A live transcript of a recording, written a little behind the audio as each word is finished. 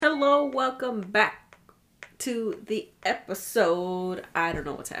Hello, welcome back to the episode. I don't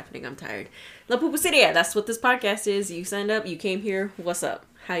know what's happening. I'm tired. La Pupuseria, that's what this podcast is. You signed up, you came here. What's up?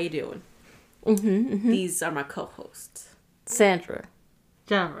 How you doing? These are my co-hosts. Sandra.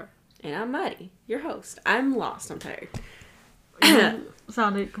 Jennifer. And I'm Maddie, your host. I'm lost. I'm tired. You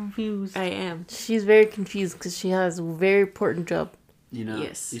sounded confused. I am. She's very confused because she has a very important job. You know,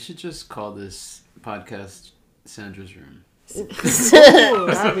 Yes. you should just call this podcast Sandra's Room.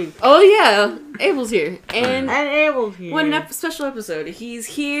 Oh yeah, Abel's here. And Abel's here. one special episode. He's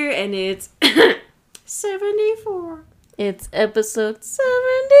here and it's 74. It's episode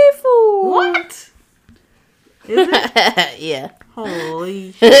 74. What? Is it? Yeah.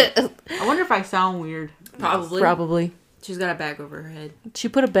 Holy shit. I wonder if I sound weird. Probably. She's got a bag over her head. She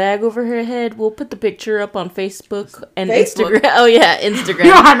put a bag over her head. We'll put the picture up on Facebook and Facebook? Instagram. Oh, yeah, Instagram.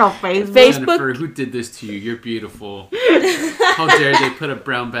 You don't have no Facebook. Facebook. Jennifer, who did this to you? You're beautiful. How dare they put a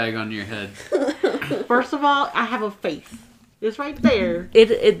brown bag on your head? First of all, I have a face. It's right there.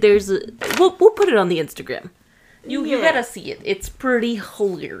 We'll put it on the Instagram. You Yeah. gotta see it. It's pretty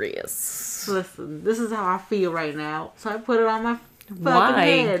hilarious. Listen, this is how I feel right now. So I put it on my fucking Why?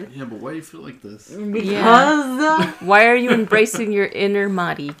 head. Yeah, but why do you feel like this? Because Why are you embracing your inner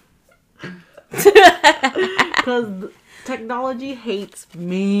Maddie? technology hates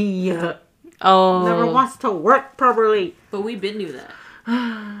me. Oh. Never wants to work properly. But we been knew that.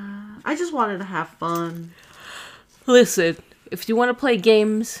 I just wanted to have fun. Listen, if you want to play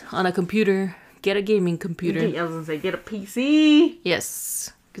games on a computer, get a gaming computer. I was gonna say, get a PC.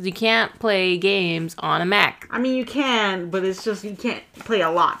 Yes, because you can't play games on a Mac. I mean, you can, but it's just you can't play a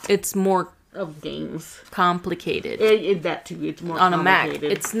lot It's more of games. complicated That too. It's more on a Mac.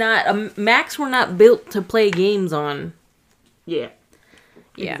 complicated. It's not. Macs were not built to play games on. Yeah.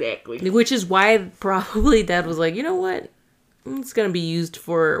 Yeah. Exactly. Which is why probably Dad was like, you know what? It's going to be used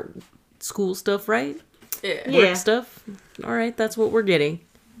for school stuff, right? Yeah. Yeah. Work stuff. All right, that's what we're getting.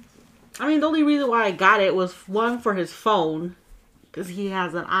 I mean, the only reason why I got it was one for his phone, because he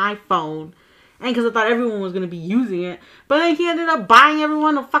has an iPhone, and because I thought everyone was gonna be using it. But then he ended up buying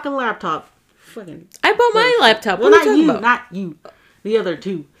everyone a fucking laptop. Fucking. I bought my laptop. Well, What are not you you, talking about? not you. The other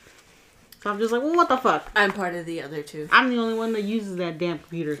two. So I'm just like, well, what the fuck? I'm part of the other two. I'm the only one that uses that damn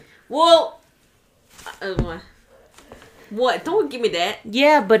computer. Well, what? Don't give me that.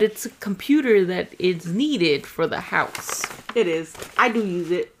 Yeah, but it's a computer that is needed for the house. It is. I do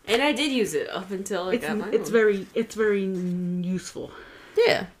use it. And I did use it up until I got my It's own. very useful.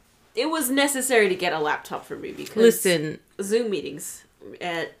 Yeah. It was necessary to get a laptop for me because Listen. Zoom meetings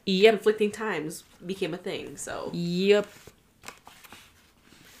at conflicting times became a thing. So Yep.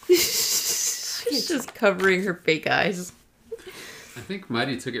 She's just covering her fake eyes. I think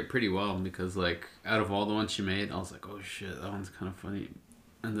Maddie took it pretty well because, like, out of all the ones she made, I was like, oh shit, that one's kind of funny.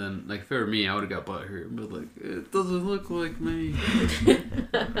 And then, like, if it were me, I would have got butthurt. But, like, it doesn't look like me.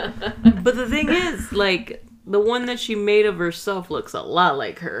 But the thing is, like, the one that she made of herself looks a lot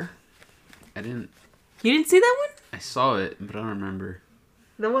like her. I didn't. You didn't see that one? I saw it, but I don't remember.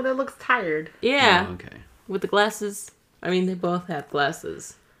 The one that looks tired. Yeah. Oh, okay. With the glasses. I mean, they both have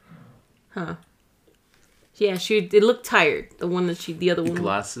glasses. Huh. Yeah, it looked tired. The one that the other one.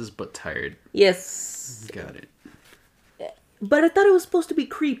 Glasses, but tired. Yes. Got it. But I thought it was supposed to be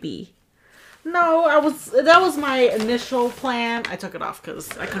creepy. No, that was my initial plan. I took it off because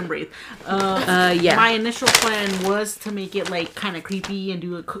I couldn't breathe. Yeah. My initial plan was to make it like kind of creepy and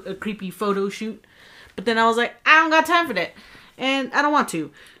do a creepy photo shoot. But then I was like, I don't got time for that. And I don't want to.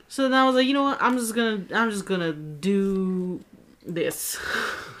 So then I was like, you know what? I'm just gonna do this.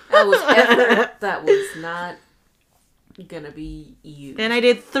 that was effort. That was not gonna be you. And I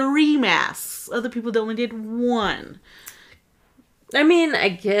did 3 masks. Other people only did 1. I mean, I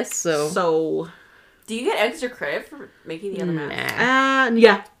guess so. So Do you get extra credit for making the other mask? Nah.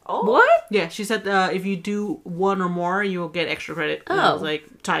 yeah. Oh, What? Yeah, she said if you do 1 or more, you'll get extra credit. And I was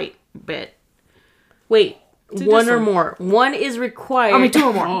like, tight, bet. Wait. To One this or one. more. 1 is required. I mean, 2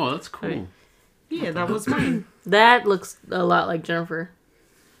 or more. Oh, that's cool. Yeah, that was mine. That looks a lot like Jennifer.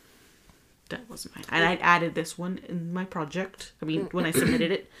 That was mine. And I added this one in my project. I mean, when I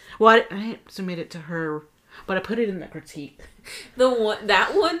submitted it. Well, I didn't submit it to her, but I put it in the critique.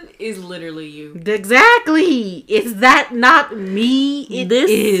 that one is literally you. Exactly. Is that not me? It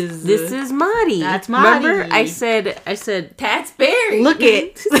is. This is Maddie. That's Maddie. Remember, I said. That's Barry. Look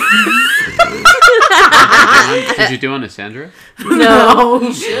it. Did you do one to Sandra? No.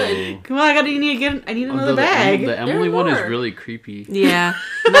 You should. Come on, I need another Although bag. The Emily There one is are. really creepy. Yeah,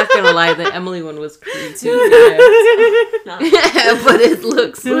 I'm not gonna lie, the Emily one was creepy too. Not- But it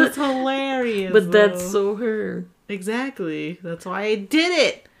looks. It was hilarious. But that's though. so her. Exactly. That's why I did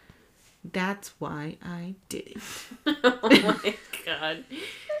it. That's why I did it. Oh my god.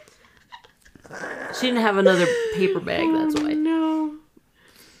 She didn't have another paper bag, that's why. No.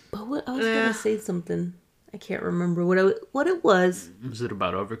 But what I was Yeah. gonna say something. I can't remember what it was. Was it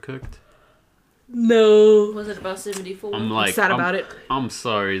about Overcooked? No. Was it about 74? I'm like, sad about it. I'm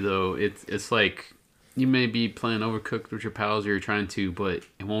sorry though. It's like you may be playing Overcooked with your pals, or you're trying to, but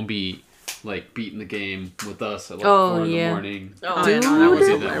it won't be like beating the game with us at like 4 in the morning. Oh, yeah, no, that was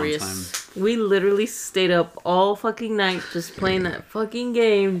did that one hilarious. We literally stayed up all fucking night just playing that fucking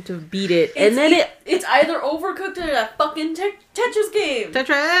game to beat it. And then it's either Overcooked or that fucking Tetris game.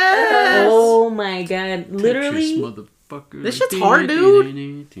 Tetris! oh my god. Literally. Tetris, motherfucker. This shit's hard,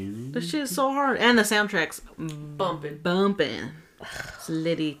 dude. This shit is so hard. And the soundtrack's Bumping. bumping.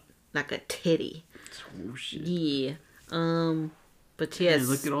 Slitty like a titty. Oh, shit. Yeah. But Hey, yes.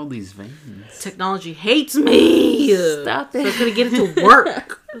 look at all these veins. Technology hates me. Stop So I it. couldn't get it to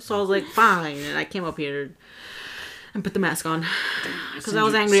work. So I was like, fine. And I came up here and put the mask on. Because I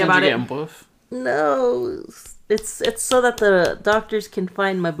was angry about it. Buff? No. It's so that the doctors can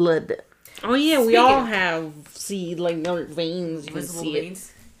find my blood. Oh, yeah. We Speaking all of- have, like, no veins. You can Visible see it.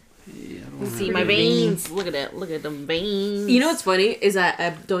 veins. Yeah, I don't You have see my any veins. Look at that. Look at them veins. You know what's funny is that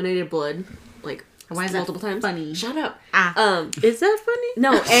I've donated blood like Why is that multiple times. funny? Shut up. Ah. Is that funny?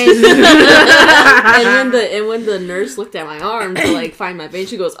 No, and when the nurse looked at my arm to like find my vein,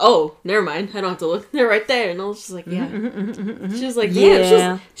 she goes, "Oh, never mind. I don't have to look. They're right there." And I was just like, "Yeah." She was like, "Yeah."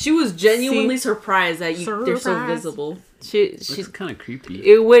 Yeah. She was genuinely surprised that they're so Surprise. visible. She It's kind of creepy.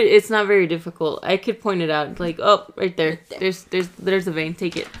 it's not very difficult. I could point it out like, oh, right there. There's a vein.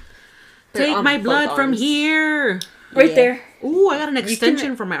 Take it. They're Take on my both blood from arms. here. Right Yeah. there. Ooh, I got an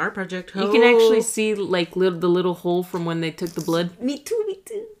extension for my art project. You can actually see like the little hole from when they took the blood. Me too. Me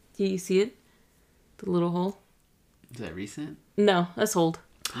too. Do you see it? The little hole? Is that recent? No, that's old.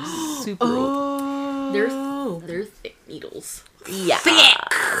 Super old. Oh. They're thick needles. Yeah.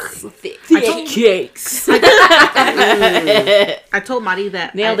 Thick. Cakes. I told Mari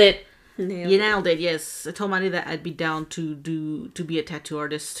that Nailed it. You nailed it. Yes, I told Mari that I'd be down to be a tattoo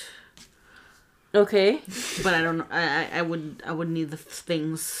artist, Okay. but I don't know. I would need the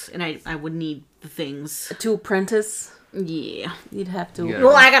things, and I would need the things. To apprentice, Yeah. you'd have to. Yeah.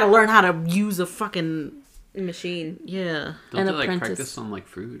 Well, I gotta learn how to use a fucking Machine. yeah. Don't An they like apprentice. practice on like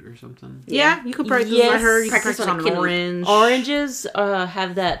fruit or something? Yeah, you could practice. I Yes. heard you can Practice practice on on a an kidney. orange. Oranges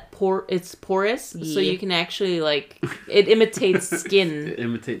have that it's porous, so Yeah. you can actually like it imitates skin. It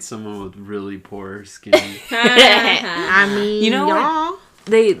imitates someone with really poor skin. I mean, You know what? y'all.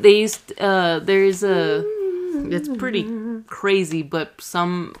 They used there's a it's pretty crazy, but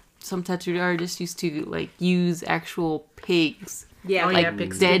some tattoo artists used to like use actual pigs, Yeah, Oh, like yeah,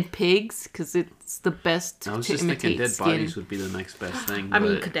 like dead pigs, because it's the best I was to just thinking imitate dead skin. bodies would be the next best thing. I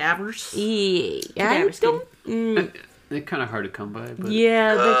mean, but cadavers. Yeah, I Cadaver skin. don't. they're kind of hard to come by. But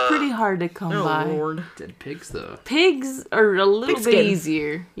Yeah, they're pretty hard to come Oh by. Lord. dead pigs though. Pigs are a little Pig bit skin.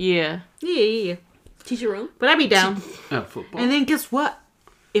 easier. Yeah. Yeah. teach your own. But I'd be down. Football. And then guess what?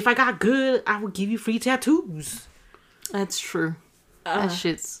 If I got good, I would give you free tattoos. That's true. That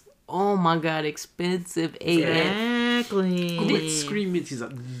shit's oh my god expensive AF. Exactly. Quit screaming. She's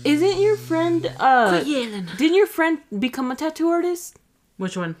like, Isn't your friend Quit yelling. didn't your friend become a tattoo artist?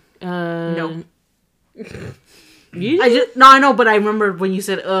 Which one? No. I just no, I know, but I remembered when you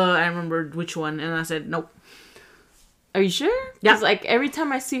said I remembered which one, and I said nope. Are you sure? Yeah. 'Cause, like every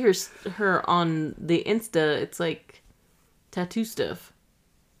time I see her on the Insta, it's like tattoo stuff.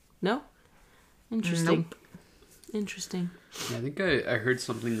 No? Interesting. Nope. Interesting. yeah, I think I heard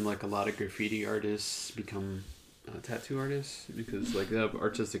something like a lot of graffiti artists become tattoo artists because like they have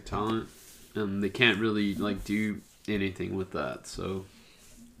artistic talent and they can't really like do anything with that, so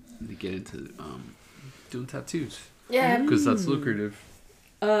they get into doing tattoos Yeah. because that's lucrative.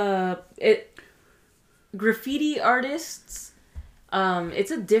 Graffiti artists,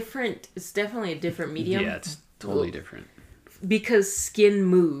 it's definitely a different medium. Yeah, it's totally different. Because skin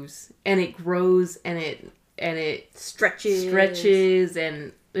moves and it grows and it stretches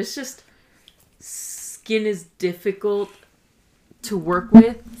and it's just skin is difficult to work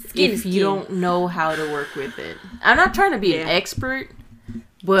with Skin if is you skin. don't know how to work with it. I'm not trying to be an Yeah. expert,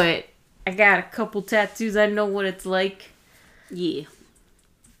 but I got a couple tattoos. I know what it's like. Yeah.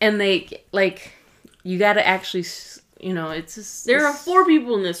 And they like you got to actually, it's just There are 4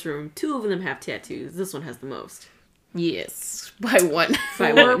 people in this room. 2 of them have tattoos. This one has the most. yes, by one.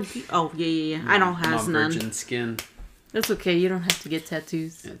 By Or- one. Oh yeah. I don't have none. Virgin skin. That's okay. You don't have to get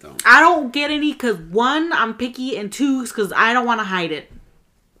tattoos. Yeah, don't. I don't get any because 1, I'm picky, and 2, because I don't want to hide it.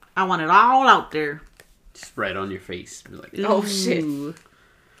 I want it all out there. Just right on your face. Be like, Oh, shit. Ooh.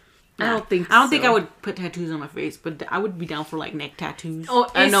 I don't think I don't think so. I would put tattoos on my face, but I would be down for like neck tattoos. Oh,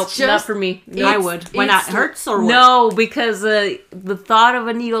 it's Nope, just, not for me. No, I would. Why not? it's- Hurts or what? No, because the thought of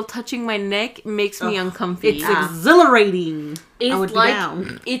a needle touching my neck makes me uncomfy. It's exhilarating. I would It's be like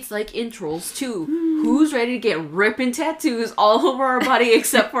down. it's like in Trolls 2. Who's ready to get ripping tattoos all over our body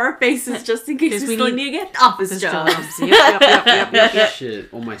except for our faces, just in case Because we we still need need to get office jobs? Yep.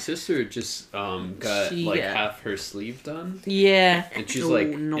 Shit. Well, my sister just got She, like yeah. half her sleeve done, Yeah. and she's Oh, like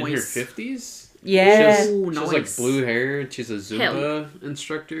in her nice. 50s. Yeah. She Ooh, has like nice. blue hair, and she's a Hell Zumba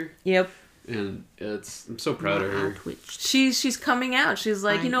instructor, Yep. and I'm so proud of her. Twitched. She's coming out. She's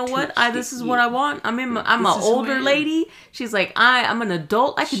like, I you know what? twitched This is it. what I want. I'm an This is who older I am. lady. She's like, I'm an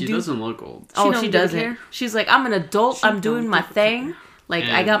adult. I could She do. doesn't look old. Oh, don't she give a doesn't. care? She's like, I'm an adult. She I'm doing don't my give a thing. Like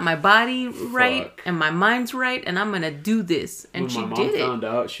I And got my body right fuck. and my mind's right, and I'm gonna do this. And When she my mom did it. found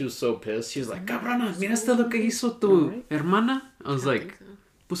out, she was so pissed. She was like, "Cabrona, mira hasta lo que hizo tu hermana." I was like,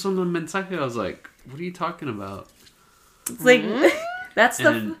 puso un mensaje. I was like, "What are you talking about?" It's like that's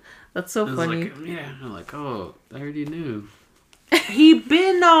And that's so I was funny. like, "Yeah." I'm like, "Oh, I already knew." He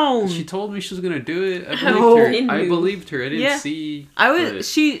been on. She told me she was gonna do it. I No. believed her. I Knew. believed her. I didn't Yeah. see. I was but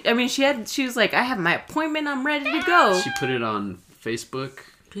she was like, I have my appointment. I'm ready to go. She put it on Facebook.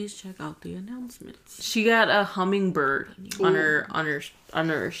 Please check out the announcements. She got a hummingbird on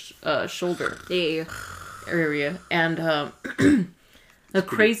her shoulder Yeah. area, and the Pretty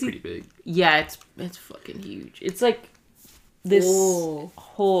crazy big. yeah, it's fucking huge. It's like this Whoa.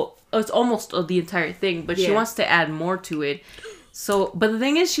 whole it's almost the entire thing, but she Yeah. wants to add more to it. So, but the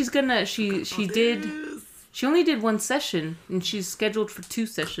thing is, she only did one session, and she's scheduled for 2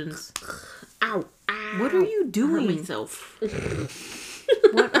 sessions. Ow. Ow. What are you I hurt doing? myself.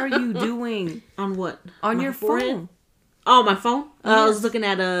 What are you doing On what? on My your forehead? phone? Oh, my phone? I was Yes. looking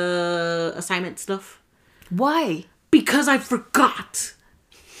at assignment stuff. Why? Because I forgot.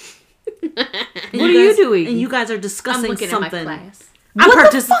 What are you doing? And you guys are discussing I'm looking something. at my class. I'm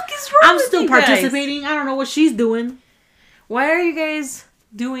What the fuck is wrong I'm with still you guys? participating. I don't know what she's doing. Why are you guys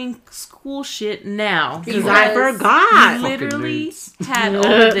doing school shit now? Because Because I forgot. You literally nerds. had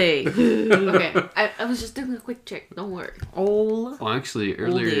all day. Okay, I was just doing a quick check. Don't worry. Oh, Well, actually, day.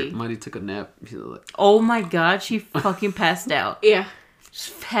 earlier, Mighty took a nap. She was like, oh my god, she fucking passed out. Yeah.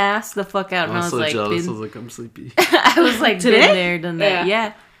 Just passed the fuck out, I and I was was so like, jealous. I been, was like, I'm sleepy. I was like, Today? been there, done that.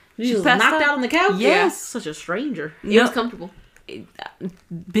 Yeah. You She just passed knocked out? out on the couch? Yes. Such a stranger. It was comfortable.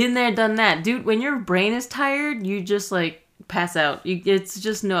 Been there, done that, dude. When your brain is tired, you just like pass out. It's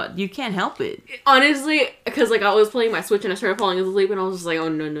just not. You can't help it. Honestly, because like I was playing my Switch and I started falling asleep and I was just like, oh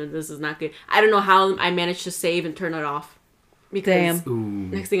no, this is not good. I don't know how I managed to save and turn it off. Because Damn.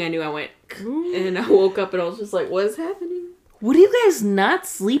 Ooh. next thing I knew, I went and I woke up and I was just like, what is happening? What do you guys not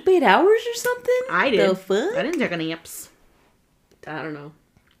sleep 8 hours or something? I did. The fuck? I didn't take any naps. I don't know.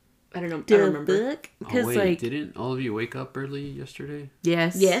 I don't The remember. fuck? Oh, Because wait, like didn't all of you wake up early yesterday?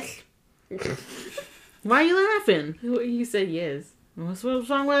 yes. Yes. Why are you laughing? You said yes. What's wrong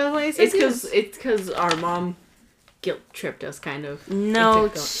with what I said? It's because our mom guilt tripped us kind of. No,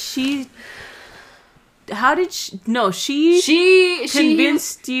 It took- she. How did she? No, she she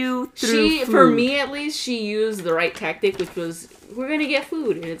convinced you through she food. for me at least she used the right tactic, which was we're gonna get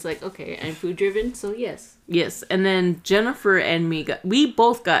food, and it's like okay, I'm food driven, so yes. Yes, and then Jennifer and me we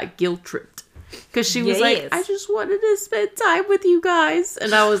both got guilt tripped because she was like, Yes. I just wanted to spend time with you guys,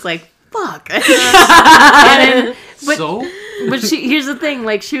 and I was like, fuck. And then, but So? but here's the thing,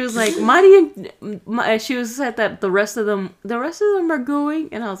 like she was like, Mari and she was said that the rest of them are going,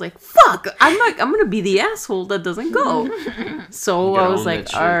 and I was like, fuck, I'm gonna be the asshole that doesn't go. So You gotta I was own like,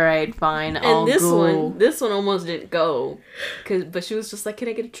 that shit. all right, fine, And I'll go. this one almost didn't go, but she was just like, can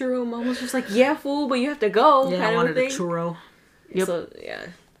I get a churro? Mom was just like, yeah, fool, but you have to go. Yeah, I kind wanted of a thing. churro. Yep. So yeah,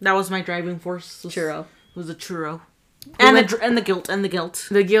 That was my driving force. churro. Was a churro. And And the guilt.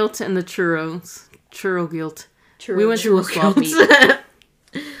 The guilt and the churros. Churro guilt. Churro. We went to a swap meet.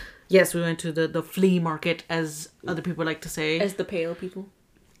 Yes, we went to the flea market, as other people like to say. as the pale people.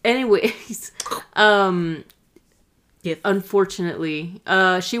 Anyways, Yes. unfortunately,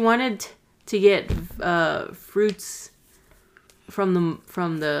 she wanted to get fruits from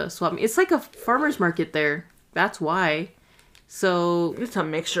the swap meet. It's like a farmer's market there. That's why. So It's a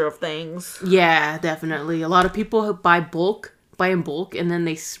mixture of things. yeah, definitely. A lot of people buy in bulk, and then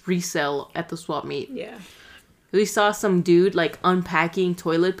they resell at the swap meet. Yeah. We saw some dude like unpacking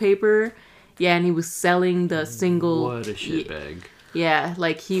toilet paper. Yeah, and he was selling the single. What a shitbag. Yeah,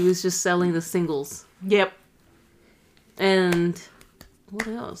 like he was just selling the singles. Yep. And what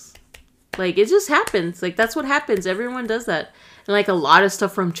else? Like it just happens. Like that's what happens. Everyone does that. And like a lot of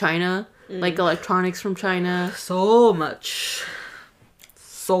stuff from China, like electronics from China. So much.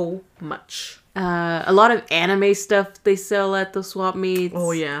 so much. A lot of anime stuff they sell at the swap meets.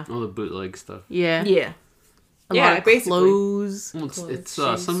 Oh yeah. All the bootleg stuff. Yeah. Yeah. A Yeah, lot of basically. clothes. Well, it's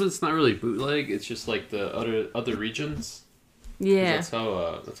some of it's not really bootleg. It's just like the other regions. 'Cause Yeah.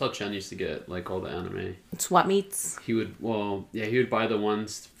 That's how Chen used to get like all the anime. Swap meets. He would he would buy the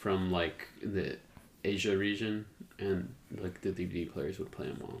ones from like the Asia region, and like the DVD players would play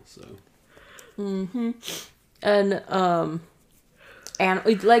them all. So And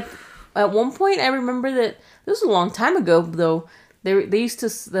like at one point I remember that this was a long time ago though. They used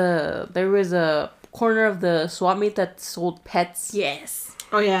to there was a corner of the swap meet that sold pets. Yes.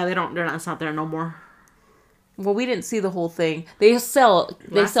 Oh yeah, it's not there no more. Well, we didn't see the whole thing. They sell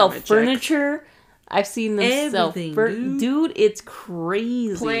Last time I checked. furniture. I've seen them Everything, sell dude. dude, it's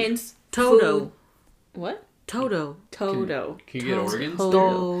crazy. Plants. Toto. Food. What? Toto. Toto. can you get organs?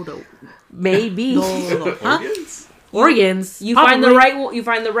 Toto. Maybe. Toto. Huh? Organs? Organs. You find the Probably. right. You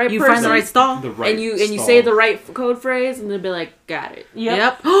find the right. You person, find the right stall. The right. and you stall. say the right code phrase, and they'll be like, "Got it."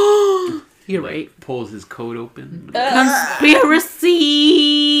 Yep. You're Like, right. pulls his coat open.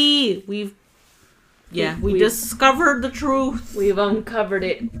 Conspiracy. We we- discovered the truth. We've uncovered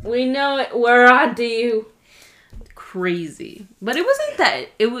it. We know it. We're on to you. Crazy. But it wasn't that.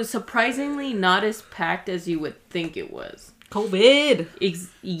 It was surprisingly not as packed as you would think it was. COVID.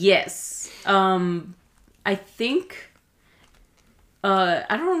 Yes. I think. I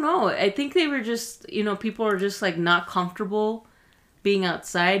don't know. I think they were just, people are just like not comfortable being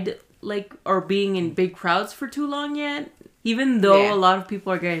outside, like, or being in big crowds for too long yet. Even though Yeah. a lot of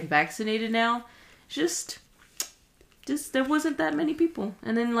people are getting vaccinated now, just there wasn't that many people.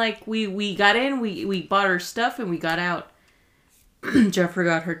 And then like we got in, we bought our stuff and we got out. Jennifer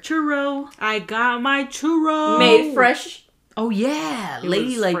got her churro. I got my churro. Made fresh. Oh yeah, It lady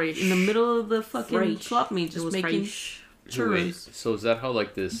was like fresh. in the middle of the fucking Fresh. swap meet, It just was making fresh. churros. Wait, so is that how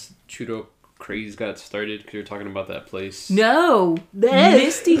like this churro craze got started? Because you're talking about that place. No,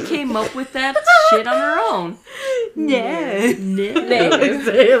 Misty came up with that shit on her own. Yeah. No.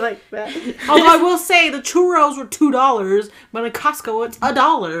 Say it like that. Although I will say the churros were $2, but at Costco it's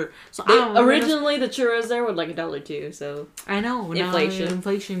 $1. So I don't know. Originally, the churros there were like $1 too. I know Inflation.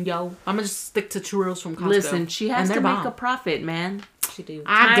 inflation, yo. I'm gonna just stick to churros from Costco. Listen, she has And to they're make bomb. a profit, man. She do.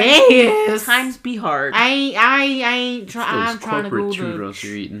 I guess. Times be hard. I ain't Those trying. I'm trying to go corporate the. churros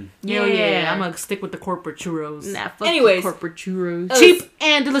you're eating. Yeah. I'm gonna stick with the corporate churros. Nah, fuck Anyways. the corporate churros. Cheap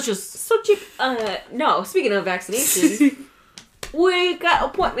and delicious. So cheap. No. Speaking of vaccinations, we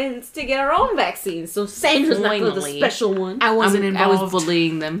got appointments to get our own vaccines. So Sandra's not going to the Finally. special one. I wasn't I involved. was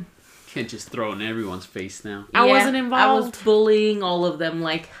bullying them. Can't just throw it in everyone's face now. I wasn't I was involved. bullying all of them.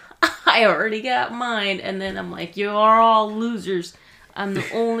 Like, I already got mine, and then I'm like, you are all losers. I'm the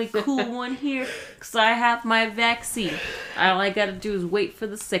only cool one here because I have my vaccine. All I gotta do is wait for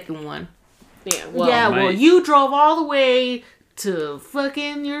the second one. Yeah. Well. my- You drove all the way to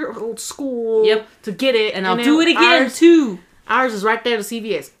fucking your old school. Yep. To get it, And I'll then do it again too. Ours is right there to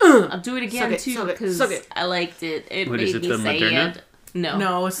CVS. I'll do it again Suck it, too suck it, because suck it. I liked it. It What made is it, me the say Moderna? it. No.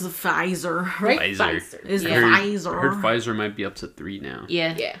 No, it's the Pfizer. Right. Pfizer. It's Yeah. the I Pfizer. heard Pfizer might be up to 3 now.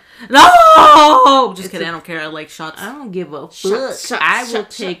 Yeah. Yeah. No! Just It's kidding. a- I don't care. I like shots. I don't give a fuck. Shots, I will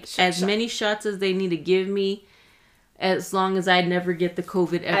shots, take shots, as shots. many shots as they need to give me, as long as I never get the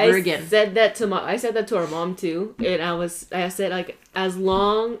COVID ever again. I said that to our mom too, and I said like, as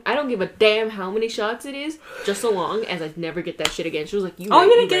long I don't give a damn how many shots it is, just so long as I never get that shit again. She was like, Oh, you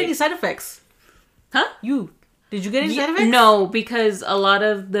didn't get any side effects. Huh? Did you get any side effects? No, because a lot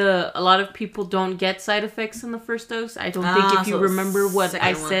of people don't get side effects in the first dose. I don't think if you so remember what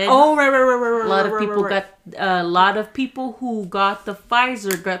I second one. said. Oh, right. A lot of people a lot of people who got the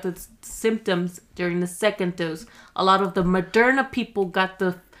Pfizer got the symptoms during the second dose. A lot of the Moderna people got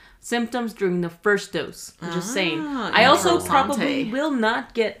the symptoms during the first dose. I'm just saying. I also interessante. probably will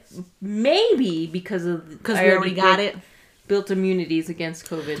not get, maybe because Because I we already got built- it. built immunities against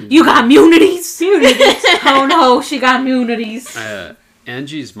COVID. You got immunities. Oh no, she got immunities.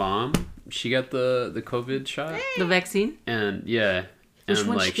 Angie's mom, she got the COVID shot, The vaccine. and yeah, Which and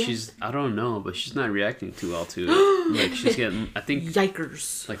one like she get? she's I don't know, but she's not reacting too well to it. Like she's getting, I think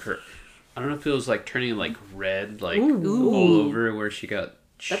Yikers. like her, I don't know if it was like turning like red, like Ooh. all over where she got.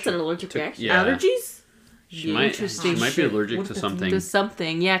 That's an allergic reaction. Yeah. Allergies? She might Interesting she might be shit. allergic to something. To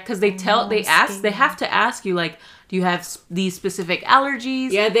something, yeah, because they have to ask you, like, do you have these specific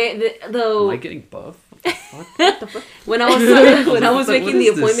allergies? Yeah, Am I getting buff? When I was What making the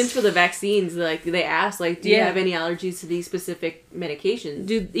is this? appointments for the vaccines, like they asked, like, do you Yeah. have any allergies to these specific medications?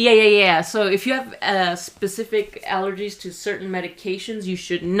 Dude, yeah. So if you have specific allergies to certain medications, you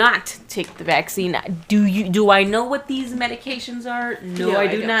should not take the vaccine. Do I know what these medications are? No, Yeah, I I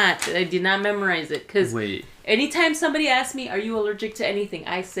do don't. not. I did not memorize it because Wait, anytime somebody asks me, "Are you allergic to anything?"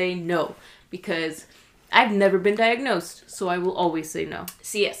 I say no because I've never been diagnosed, so I will always say no.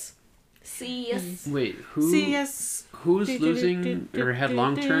 CS. CS. wait, who? CS. Who's losing or had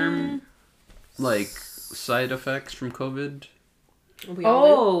long-term, like, side effects from COVID? We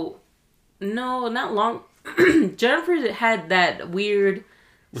all do. No, not long. Jennifer had that weird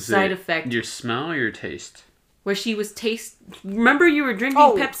Was side it effect your smell or your taste? where she was Remember you were drinking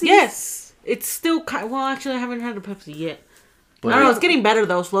Oh, Pepsi? yes. It's still well, actually, I haven't had a Pepsi yet. But I don't know. It's getting better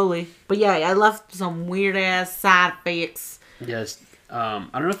though, slowly. But yeah, I left some weird ass side effects. Yes. I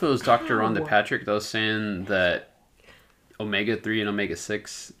don't know if it was Dr. Rhonda Patrick that was saying that omega-3 and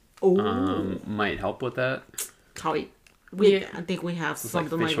omega-6 Oh, might help with that. probably. Yeah. I think we have It's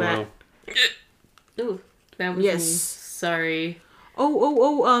something like fish that. oil. Ooh, that was Yes. me. Sorry.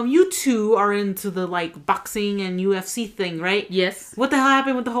 You two are into the like boxing and UFC thing, right? Yes. What the hell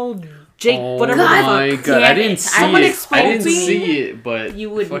happened with the whole Jake? Oh whatever. my the fuck? god! I damn didn't it. see Someone it. I explain didn't to me. see it, but You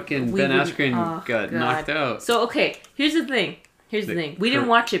would fucking we Ben would- Askren oh, got God. knocked out. So okay, here's the thing. We didn't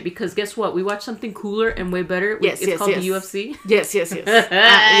watch it because guess what? We watched something cooler and way better. Yes, it's yes, called yes. the UFC. Yes. Yeah.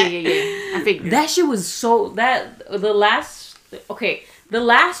 I figured. That shit was so the last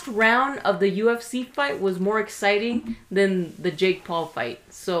round of the UFC fight was more exciting than the Jake Paul fight.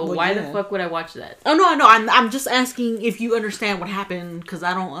 So Well, why yeah. the fuck would I watch that? Oh no. I'm just asking if you understand what happened because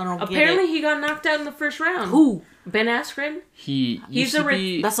I don't. Apparently get he got knocked out in the first round. it. Who? Ben Askren? He He's used a to re-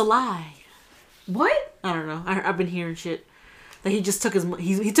 be. That's a lie. What? I don't know. I've been hearing shit. That he just took his.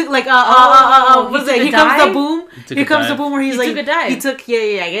 He took like Oh, what is he it? took a Here comes dive? the boom. took Here a comes the dive. boom where he's He like took a dive. He took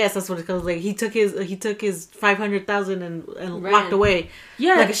I guess that's what it goes like. He took his 500,000 and Ran. walked away.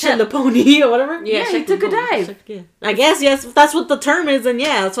 Yeah, Like a shit in the pony or whatever. Yeah, he took a dive. Yeah. I guess yes. If that's what the term is, then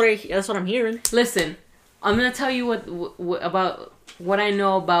yeah, that's what I'm hearing. Listen, I'm gonna tell you what about what I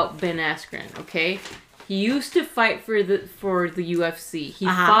know about Ben Askren. Okay, he used to fight for the UFC. He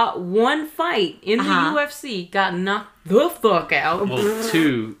fought one fight in the UFC, got knocked the fuck out. Well,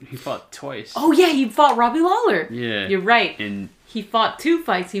 two. He fought twice. Oh yeah, he fought Robbie Lawler. Yeah. You're right. And He fought two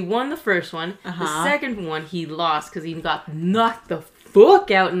fights. He won the first one. The second one he lost because he got knocked the fuck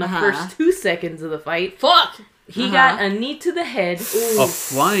out in the first 2 seconds of the fight. Fuck! He got a knee to the head a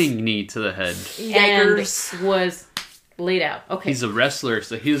flying knee to the head. Yikers. and was laid out. Okay. He's a wrestler,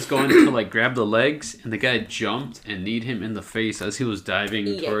 so he was going to like grab the legs, and the guy jumped and kneed him in the face as he was diving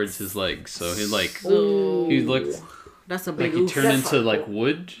Yikes. towards his legs. So he like Ooh. he looked That's a like big he oof. turned That's into like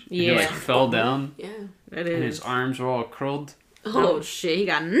wood. And he like Yeah. fell down, Yeah. That and his is. arms were all curled. Oh shit! He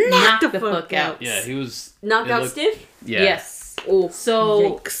got Knocked knocked the fuck out. Yeah, he was Knocked it out looked- stiff? Yeah. Yes. Oh.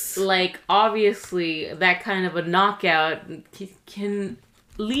 So, Yikes. like, obviously, that kind of a knockout can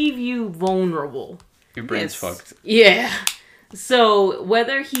leave you vulnerable. Your brain's Yes. fucked. Yeah. So,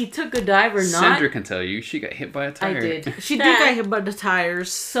 whether he took a dive or not, Sandra can tell you she got hit by a I tire. did. She did get hit by the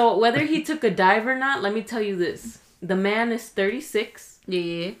tires. So, whether he took a dive or not, let me tell you this. The man is 36.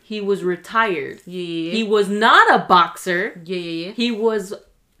 Yeah. He was retired. Yeah. He was not a boxer. Yeah. He was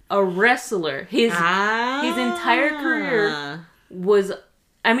a wrestler. His entire career was,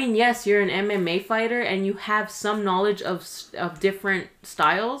 I mean, yes, you're an MMA fighter and you have some knowledge of different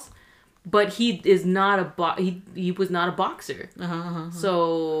styles, but he is not he was not a boxer.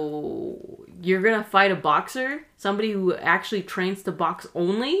 So you're gonna fight a boxer, somebody who actually trains to box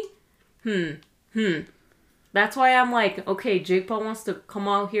only. That's why I'm like, okay, Jake Paul wants to come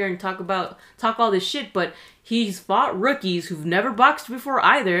out here and talk all this shit, but he's fought rookies who've never boxed before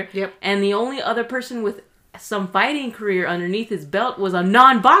either. Yep. And the only other person with some fighting career underneath his belt was a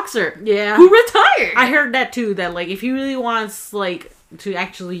non-boxer. Yeah. Who retired. I heard that too. That like, if he really wants like to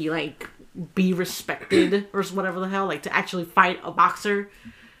actually like be respected or whatever the hell, like to actually fight a boxer,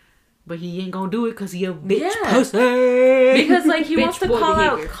 but he ain't gonna do it because he a bitch Yeah. pussy. Because like he Bitch wants to boy call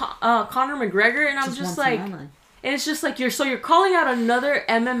behavior. out Conor McGregor, and I'm just like, once in and my life. it's just like you're calling out another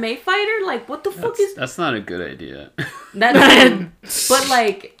MMA fighter. Like, what the fuck is That's not a good idea. that? But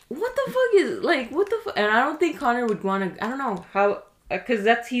like, what the fuck is like what the fuck? And I don't think Conor would want to. I don't know how,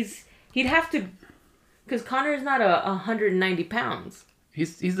 because he'd have to, because Conor is not 190 pounds.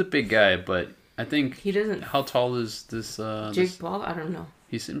 He's a big guy, but I think He doesn't. How tall is this? Jake Paul, I don't know.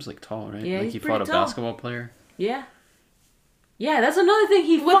 He seems like tall, right? Yeah, like he's he pretty fought a tall. basketball player. Yeah. Yeah, that's another thing.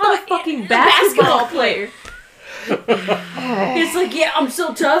 He What fought the- a fucking basketball basketball player. It's like, yeah, I'm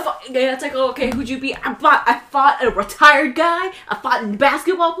so tough. Yeah, it's like, oh, okay, who'd you be? I fought a retired guy. I fought a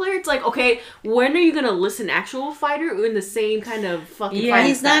basketball player. It's like, okay, when are you gonna list an actual fighter in the same kind of fucking Yeah, fighting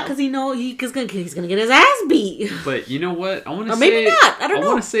He's not, style? because he's gonna get his ass beat. But you know what? I want to Or say maybe not. I don't know.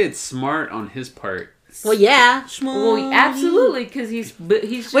 want to say it's smart on his part. Well, yeah. Well, absolutely, because he's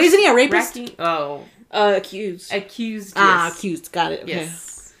just Wait, isn't he a rapist? Accused. accused. Ah, Yes. accused. Got it. Okay.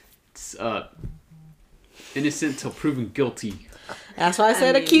 Yes. It's, innocent till proven guilty. That's why I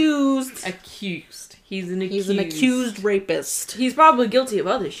said mean, accused. Accused. He's an accused. He's an accused rapist. He's probably guilty of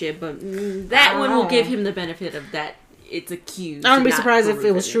other shit, but that one will Oh. give him the benefit of that it's accused. I wouldn't be not surprised if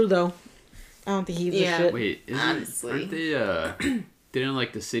it was proven. true though. I don't think he's Yeah. a shit. Wait, Honestly. aren't they? Didn't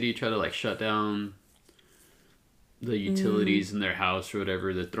like the city try to like shut down the utilities in their house or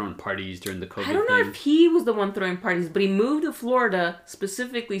whatever? They're throwing parties during the COVID I don't know thing. if he was the one throwing parties, but he moved to Florida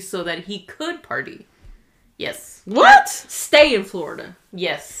specifically so that he could party. Yes. What? Stay in Florida.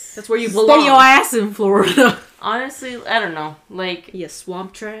 Yes. That's where you belong. Stay your ass in Florida. Honestly, I don't know. Like, You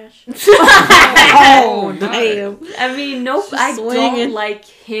swamp trash. Oh, damn. I mean, nope. I Swinging. don't like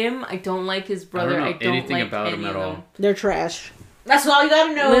him. I don't like his brother. know I don't anything like about him any at of all. them. They're trash. That's all you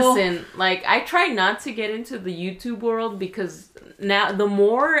gotta know. Listen, like, I try not to get into the YouTube world because now the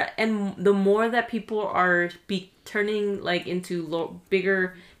more that people are turning like into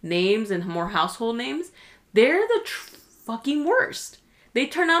bigger names and more household names, they're the fucking worst. They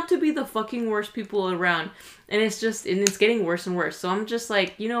turn out to be the fucking worst people around, and it's getting worse and worse. So I'm just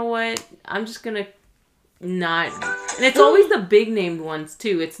like, you know what? I'm just gonna not. And it's always the big named ones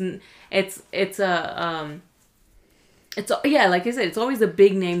too. Yeah, like I said, it's always the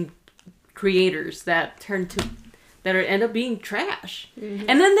big name creators that end up being trash, and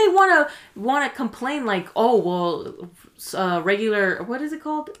then they wanna complain like, oh well, regular, what is it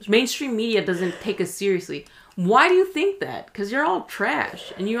called? Mainstream media doesn't take us seriously. Why do you think that? Because you're all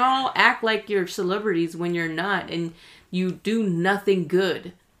trash, and you all act like you're celebrities when you're not, and you do nothing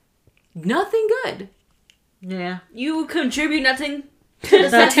good. Nothing good. Yeah. You contribute nothing.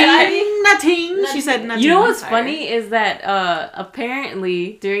 Nothing. She said nothing. You know what's Sorry. funny is that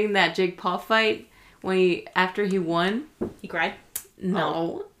apparently during that Jake Paul fight, after he won, He cried.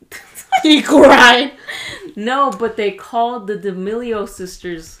 no, He cried. no, but they called the D'Amelio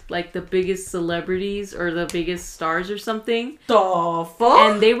sisters like the biggest celebrities or the biggest stars or something, The fuck?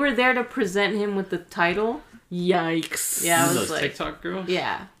 and they were there to present him with the title. Yikes. Yeah, I Those was like, TikTok girls.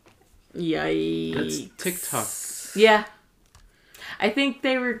 yeah, Yikes. That's TikTok. yeah. I think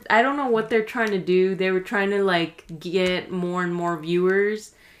I don't know what they're trying to do. They were trying to like get more and more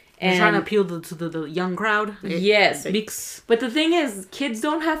viewers. They're trying to appeal to the young crowd. Yes, but the thing is, kids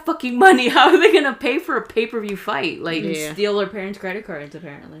don't have fucking money. How are they gonna pay for a pay-per-view fight? Like, Yeah. Steal their parents' credit cards,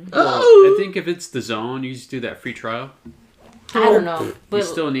 apparently. Well, I think if it's the zone, you just do that free trial. I don't know, You but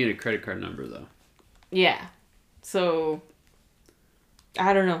still need a credit card number though. yeah. So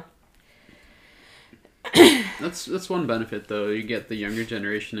I don't know. That's one benefit though. You get the younger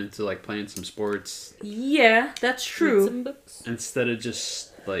generation into like playing some sports Yeah, that's true. Some books. instead of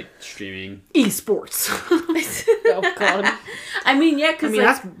just like streaming. Esports. Oh, God. I mean, yeah, I because mean,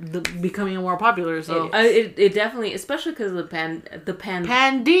 that's becoming more popular, so. it definitely, especially because of the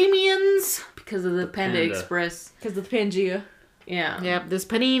Pandemians. because of the Panda Panda. Express. Because of the Pangea. Yeah. Yep, this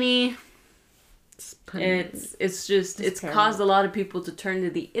Panini. It's just terrible. caused a lot of people to turn to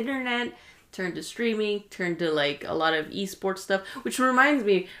the internet, turn to streaming, turn to like a lot of esports stuff. Which reminds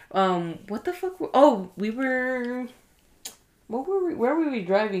me, what the fuck? Where were we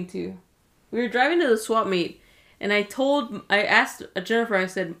driving to? We were driving to the swap meet, and I asked Jennifer. I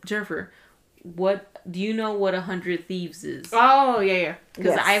said, Jennifer, what do you know what 100 Thieves is? Oh, yeah.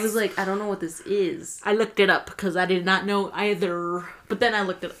 Because I was like, I don't know what this is. I looked it up because I did not know either. But then I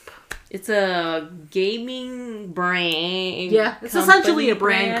looked it up. It's a gaming brand. Yeah, it's essentially a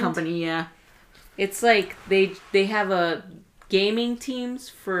brand company, yeah. It's like they have a gaming teams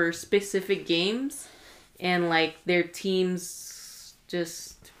for specific games, and like their teams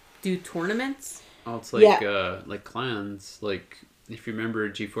just do tournaments. Oh, it's like like clans. Like if you remember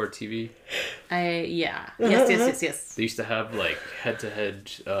G4 TV, Yes. they used to have like head-to-head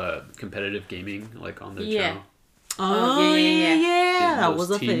competitive gaming like on their Yeah. channel. Oh, yeah. yeah. That Those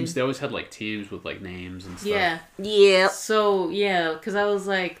was a teams, thing. They always had like teams with like names and stuff. Yeah. Yeah. So yeah, because I was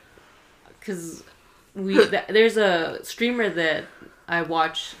like, because there's a streamer that I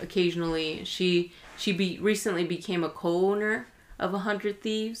watch occasionally. She recently became a co-owner of 100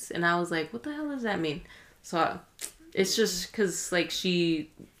 Thieves, and I was like, what the hell does that mean? So it's just because like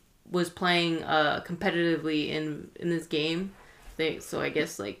she was playing competitively in this game thing. So I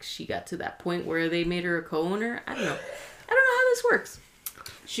guess like she got to that point where they made her a co-owner. I don't know how this works.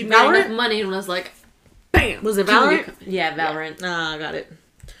 She made enough money and was like, bam. Was it Valorant? Yeah, Valorant. Nah, I got it.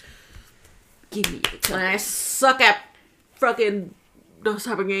 Give me it. And I suck at fucking those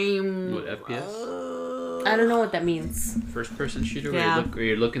type of game. What, FPS? I don't know what that means. First person shooter Yeah. where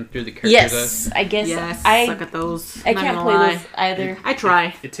you're looking through the character's Yes, I guess Yes, I suck at those. I Not can't gonna play lie. those either. I try.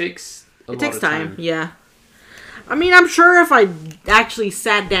 eyes. It takes a It lot takes of time. Yeah. I mean, I'm sure if I actually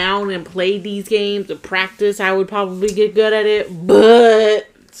sat down and played these games and practice, I would probably get good at it. But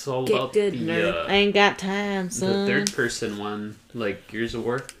It's all Get about good, the nerd. I ain't got time, the son. third person one, like Gears of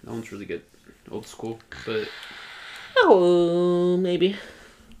War. That one's really good, old school. But Oh, maybe.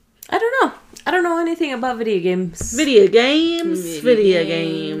 I don't know. I don't know anything about video games. Video games.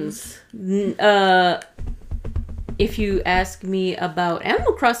 If you ask me about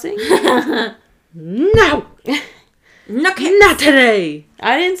Animal Crossing, No! Not today!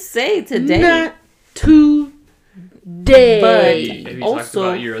 I didn't say today. Not today! But have you talked also-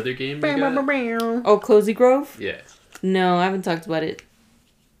 about your other game? You got? Oh, Cozy Grove? Yeah. No, I haven't talked about it.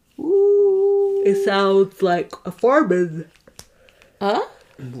 Ooh. It sounds like a farming. Huh?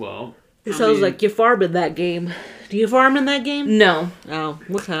 Well, It sounds like you farm in that game. Do you farm in that game? No. Oh,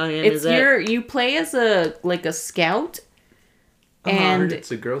 what kind It's is that? you play as a scout. I And heard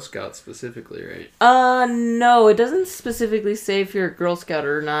it's a Girl Scout specifically, right? no, it doesn't specifically say if you're a Girl Scout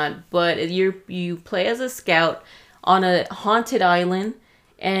or not, but you play as a scout on a haunted island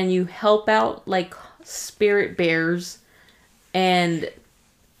and you help out like spirit bears and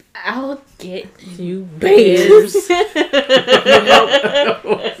I'll get you bears.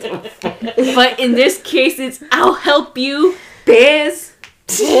 But in this case, it's I'll help you, bears.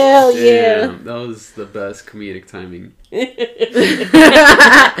 Hell yeah. Damn, that was the best comedic timing.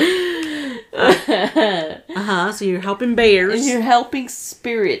 So you're helping bears. And you're helping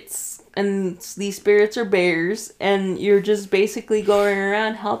spirits. And these spirits are bears. And you're just basically going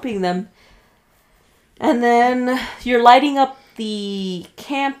around helping them. And then you're lighting up the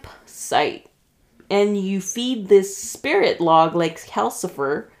campsite. And you feed this spirit log, like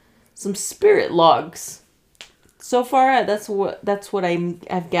Calcifer, some spirit logs. So far, that's what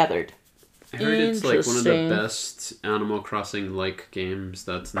I've gathered. I heard it's like one of the Interesting. best Animal Crossing like games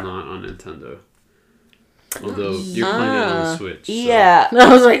that's not on Nintendo. Although you're playing it on Switch. So. Yeah.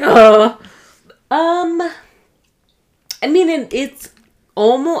 I was like, I mean, it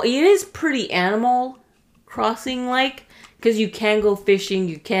is pretty Animal Crossing like, because you can go fishing,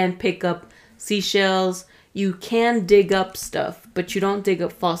 you can pick up seashells, you can dig up stuff, but you don't dig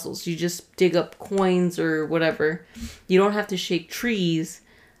up fossils. You just dig up coins or whatever. You don't have to shake trees.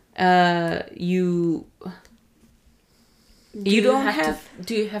 You don't have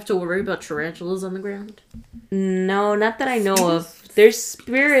Do you have to worry about tarantulas on the ground? No, not that I know of. There's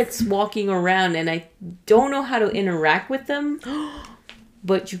spirits walking around, and I don't know how to interact with them.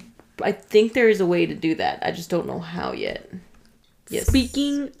 But I think there is a way to do that. I just don't know how yet. Yes.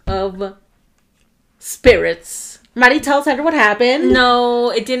 speaking of spirits, Maddie, tell us what happened. No,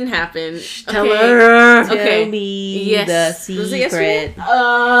 it didn't happen. Tell Okay. her. Tell Okay. me Yes. the Was it yesterday? secret.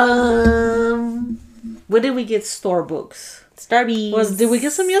 When did we get store books? Starbies. Did we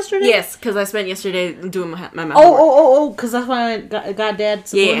get some yesterday? Yes, because I spent yesterday doing my math. Oh, because that's why I got Dad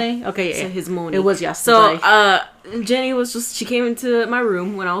Simone. Okay, So yeah. his morning. It was yesterday. So, Jenny she came into my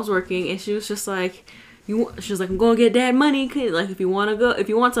room when I was working, and she was just like, she was like, I'm going to get Dad money. Like, if you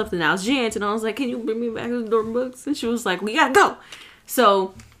want something, I was Jant, and I was like, can you bring me back the door books? And she was like, we gotta go.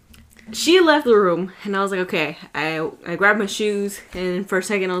 So, she left the room, and I was like, okay. I grabbed my shoes, and for a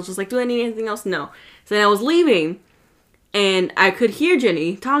second, I was just like, do I need anything else? No. So then I was leaving, and I could hear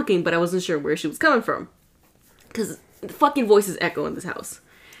Jenny talking, but I wasn't sure where she was coming from. Because the fucking voices echo in this house.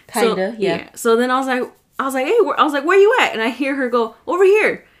 Kinda, yeah. So then I was like, hey, where you at? And I hear her go, over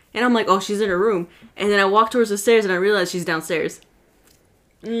here. And I'm like, oh, she's in her room. And then I walk towards the stairs and I realize she's downstairs.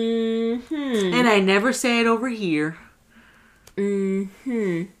 Mm-hmm. And I never say it over here.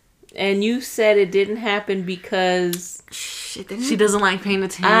 Mm-hmm. And you said it didn't happen because... Shit, didn't She doesn't like paying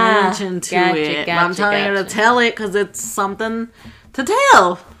attention to gotcha, it. But I'm telling her to gotcha. tell it because it's something to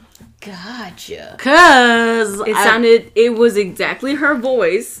tell. Gotcha. Because it was exactly her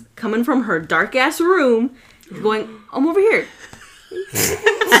voice coming from her dark ass room going, I'm over here.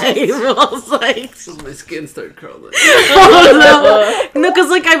 I was like, My skin started crawling. no, because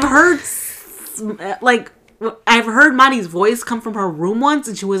like I've heard Maddie's voice come from her room once,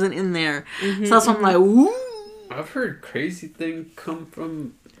 and she wasn't in there. So that's why I'm like, ooh. I've heard crazy thing come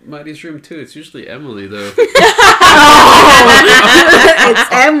from Mighty's room too. It's usually Emily though.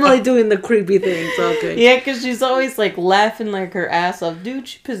 It's Emily doing the creepy things. Okay. Yeah, because she's always like laughing like her ass off. Dude,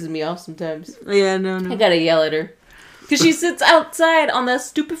 she pisses me off sometimes. Yeah, no. I gotta yell at her. Because she sits outside on that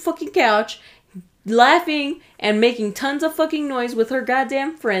stupid fucking couch, laughing and making tons of fucking noise with her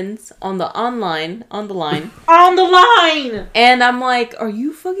goddamn friends on the line. On the line! And I'm like, are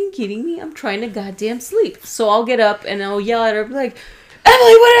you fucking kidding me? I'm trying to goddamn sleep. So I'll get up and I'll yell at her, be like,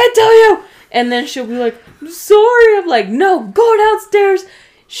 Emily, what did I tell you? And then she'll be like, I'm sorry. I'm like, no, go downstairs.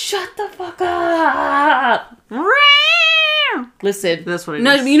 Shut the fuck up. Listen. That's what it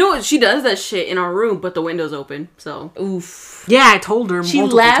No, is. you know what? She does that shit in our room, but the window's open. So Oof. Yeah, I told her She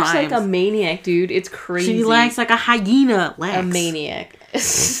multiple laughs times. like a maniac, dude. It's crazy. She laughs like a hyena. a maniac.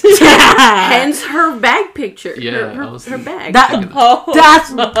 hence her bag picture. Yeah, her, I was her bag. Oh. That's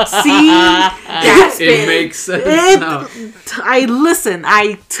see. That's It makes sense now.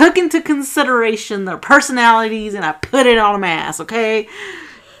 I took into consideration their personalities and I put it on a mask. Okay,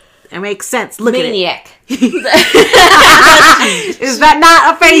 it makes sense. Look Maniac. at it. Is that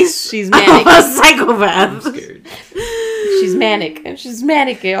not a face? She's of manic. a I'm psychopath. scared. She's manic. She's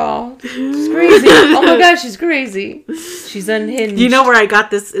manic, y'all. She's crazy. Oh my god, she's crazy. She's unhinged. You know where I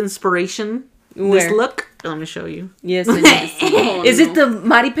got this inspiration? Where? This look. Let me show you. Yes, I need to see. Oh, Is it the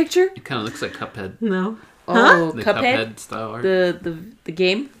Mari picture? It kind of looks like Cuphead. No. Oh, The Cuphead? Cuphead style art. The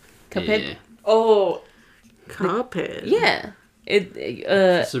game? Cuphead? Yeah. Oh, Cuphead. Yeah. It's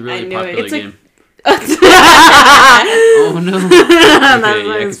a I really knew it. popular It's like- game. Oh no. That's Okay, my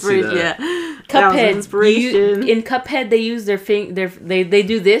yeah, I can see inspiration. that. Yeah. That was Cuphead. inspiration. In Cuphead, they use they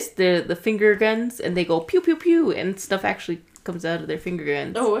do this, the finger guns, and they go pew pew pew, and stuff actually comes out of their finger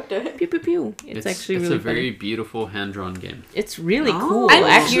guns. oh, what the heck? Pew pew pew. It's actually really a very funny. beautiful hand-drawn game. It's really Oh. cool. I'm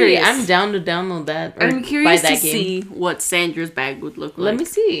Actually, curious. I'm down to download that. Or I'm curious buy to that game. see what Sandra's bag would look like. Let me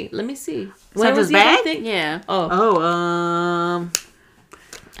see. When Sandra's was the bag? other thing? Yeah. Oh, Oh,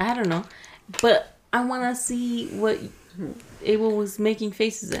 I don't know, but I want to see what Abel was making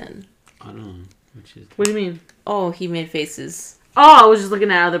faces in. I don't know. Which is what do you mean? Oh, he made faces. Oh, I was just looking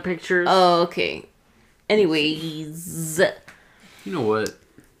at other pictures. Oh, okay. Anyways, You know what?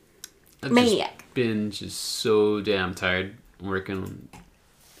 I've Maniac. just been just so damn tired working.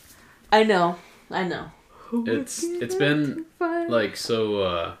 I know. It's been like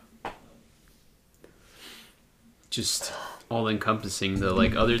so just all encompassing. The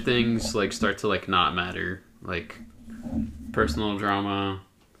like other things like start to like not matter, like personal drama,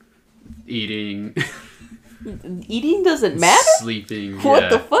 eating, Eating doesn't matter. sleeping. What yeah.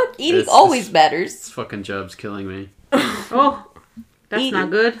 the fuck? Eating It's always just- matters. This fucking job's killing me. Oh, that's Eating.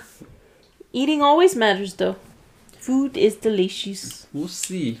 not good. Eating always matters, though. Food is delicious. We'll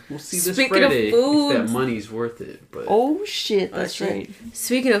see. We'll see this Speaking of Friday if foods- that money's worth it. But Oh shit, that's shit. right.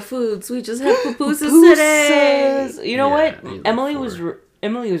 Speaking of foods, we just had pupusas today. Pupusas. You know Yeah, what? I ate Emily that was before.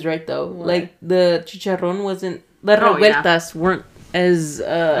 Emily was right though. What? Like the chicharrón wasn't. The Oh, yeah. revueltas weren't as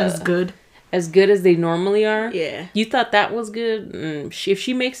That's good. as good as they normally are. Yeah. You thought that was good? If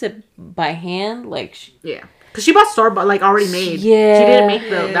she makes it by hand, like Yeah. Because she bought store-bought, like, already made. Yeah. She didn't make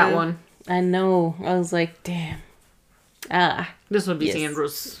Yeah. that one. I know. I was like, damn. This would be Yes.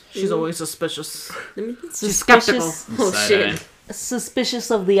 Sandra's. She's always suspicious. She's skeptical. Oh side shit. eye.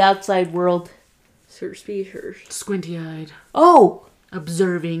 Suspicious of the outside world. Suspicious. Squinty-eyed. Oh,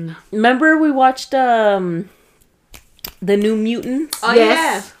 Observing. remember we watched the New Mutants? Oh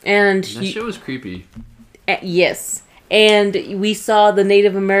Yes. And That shit was creepy. yes, and we saw the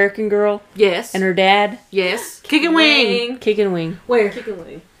Native American girl Yes. and her dad Yes. Kick and wing. kicking wing. Where? Chicken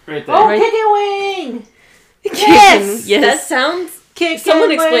wing. Right there. Oh, Right. kick and wing. Yes, That yes. sounds. Kick Someone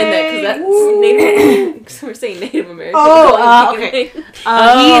and explain that wing. because that's Native. Cause we're saying Native American. Oh, Calling chicken okay. wing. He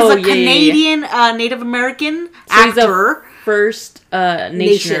Oh, is a yeah, yeah, yeah. Canadian Native American So he's a actor. First nationer.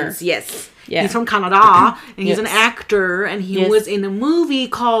 Nations, yes. Yeah. He's from Canada, and he's an Yes. actor, and he Yes. was in a movie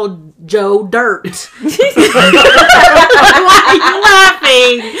called Joe Dirt. Why are you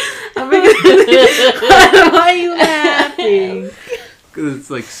laughing? Why are you laughing? Cause it's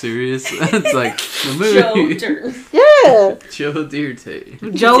like serious. It's like the Joe movie. Dirt. Yeah. Joe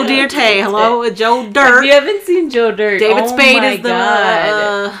Dirte. Joe Dirte. Hello, Joe If Dirt. you haven't seen Joe Dirt, David oh Spade my is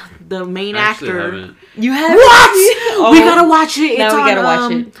God. the main I actually actor. haven't. You have What? Oh. We gotta watch it. It's Now we on, gotta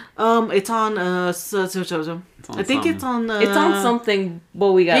watch it. It's on It's on I think something. it's on. It's on something,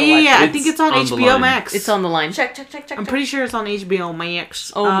 but we Yeah, gotta yeah, watch yeah. I it. think it's on on the HBO line. Max. It's on the line. Check. I'm pretty sure it's on HBO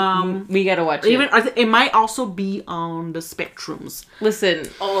Max. Oh, we gotta watch even it. it might also be on the Spectrums. Listen,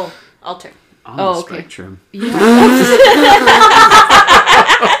 Oh, I'll check. On Oh, the okay. spectrum.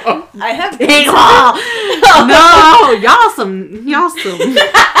 I have. Hey, no, y'all some.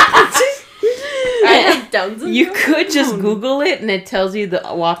 I have Down syndrome. You could just Google it and it tells you the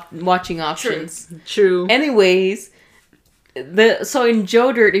watching options. True. Anyways, so in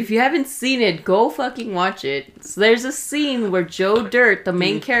Joe Dirt, if you haven't seen it, go fucking watch it. So there's a scene where Joe Dirt, the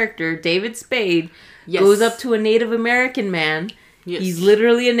main character, David Spade, goes up to a Native American man. Yes. He's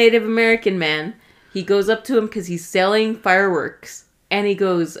literally a Native American man. He goes up to him because he's selling fireworks. And he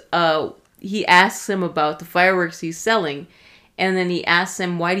goes, he asks him about the fireworks he's selling. And then he asks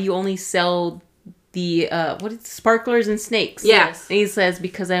him, why do you only sell the, sparklers and snakes? Yes. And he says,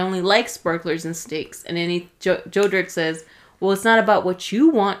 because I only like sparklers and snakes. And then Joe Dirt says, well, it's not about what you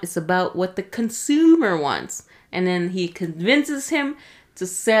want, it's about what the consumer wants. And then he convinces him to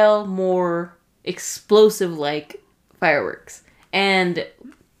sell more explosive-like fireworks. And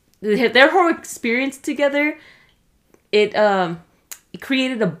their whole experience together, it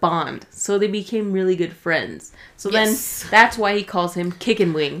created a bond. So they became really good friends. So then that's why he calls him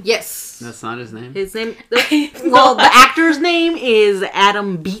Kickin' Wing. Yes. That's not his name. His name. Well, the actor's name is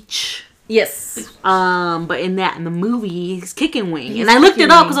Adam Beach. Yes. But in the movie, he's Kickin' Wing. He's And I looked it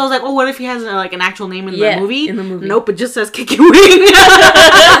Kickin' up Wing. because I was like, oh, what if he has like an actual name in Yeah, the movie? in the movie. Nope, it just says Kickin' Wing.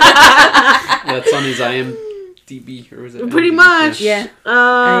 That's on his IMDb, or is it? Pretty IMDb? much. Yeah.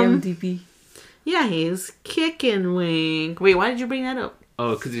 IMDb. Yeah, he's Kickin' Wing. Wait, why did you bring that up?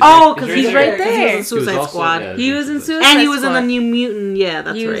 Oh, because he's he's right there. He was in Suicide also- Squad. yeah, He was in Suicide And he was in Squad. the New Mutant. Yeah,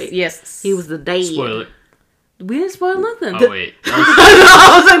 that's right. Yes. He was the Dave. Spoiler. We didn't spoil nothing. Oh wait.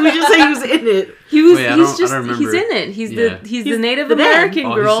 I was like, we just say he was in it. He was. Wait, I he's don't remember. He's in it. He's Yeah. the Native the dad. American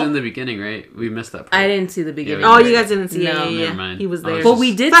Oh, girl. he's in the beginning, right? We missed that part. I didn't see the beginning. Yeah, Oh, we you guys didn't see it. No. Yeah, Never mind. He was I was there. But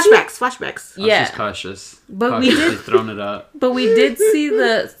we did see. Flashbacks. I was Yeah. just cautious. But we Cautiously did- throwing it out. But we did see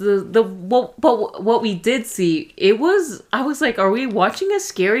what we did see. It was. I was like, are we watching a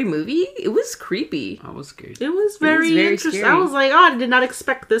scary movie? It was creepy. I was scared. It was very, very interesting. scary. I was like, oh, I did not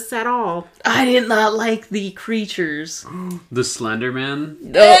expect this at all. I did not like the creatures. The Slender Man.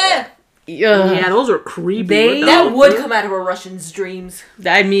 Yeah. Yeah, those are creepy. They- What the That hell? would come out of a Russian's dreams.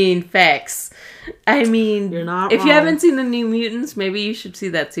 I mean, facts. I mean, You're not if wrong. you haven't seen the New Mutants, maybe you should see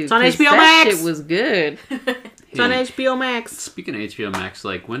that too. It's on 'cause HBO that Max. shit was good. It's on Hey, HBO Max. Speaking of HBO Max,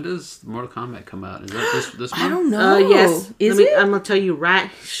 like when does Mortal Kombat come out? Is that this I month? don't know. Yes. Is Let me- it? I'm gonna tell you right.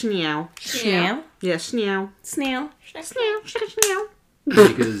 Schneow. Snail. Yeah, schneow. Snail. Schneow. Schneow.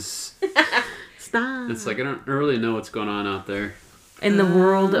 Because Stop. it's like I don't really know what's going on out there. In the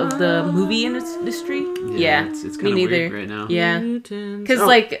world of the movie industry? Yeah. it's me kind of neither. weird right now. Yeah. Mutants. Because, Oh,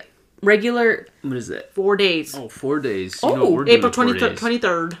 like, regular. What is it? 4 days. Oh, 4 days. Oh, you know, what we're doing April 4 days.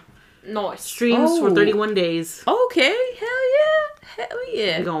 23rd. Nice. Streams for Oh. 31 days. Okay. Hell yeah. Hell We're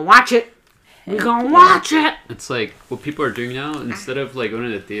yeah. gonna watch it. We're gonna watch it. It's like what people are doing now. Instead of like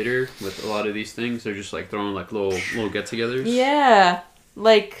going to the theater with a lot of these things, they're just like throwing like little get-togethers. Yeah.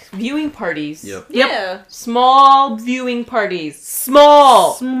 Like, viewing parties. Yep. Yep. Yeah. Small viewing parties.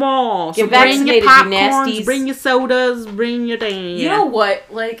 Small. Small. Get So bring your vaccinated, you popcorns, nasties. bring your sodas, bring your thing. You know what?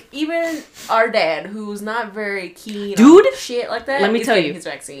 Like, even our dad, who's not very keen Dude, on shit like that, let me is tell getting you. his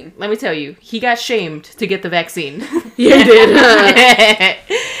vaccine. Let me tell you, he got shamed to get the vaccine. Yeah, he did.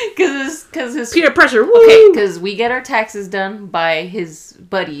 Cause his Peer pressure. Woo. okay, because we get our taxes done by his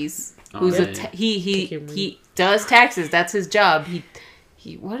buddies. Who's Oh, a yeah. he does taxes. That's his job. He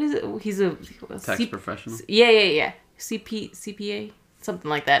what is it? He's a Tax professional. yeah. CPA, something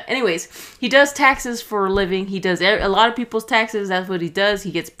like that. Anyways, he does taxes for a living. He does a lot of people's taxes. That's what he does. He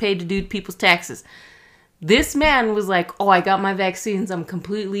gets paid to do people's taxes. This man was like, "Oh, I got my vaccines. I'm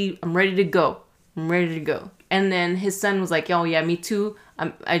ready to go. I'm ready to go." And then his son was like, "Oh yeah, me too.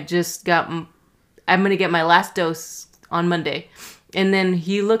 I'm gonna get my last dose on Monday." And then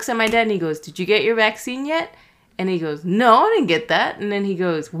he looks at my dad and he goes, "Did you get your vaccine yet?" And he goes, "No, I didn't get that." And then he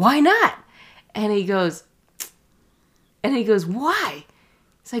goes, "Why not?" And he goes, "Why?"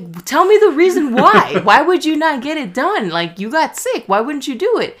 It's like, tell me the reason why. Why would you not get it done? Like, you got sick. Why wouldn't you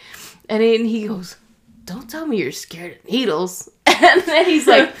do it? And then he goes, "Don't tell me you're scared of needles." And then he's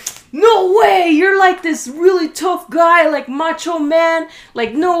like, "No way. You're like this really tough guy, like macho man.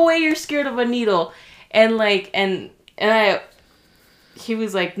 Like, no way you're scared of a needle." And like, he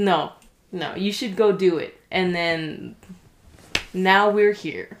was like, no, you should go do it. And then now we're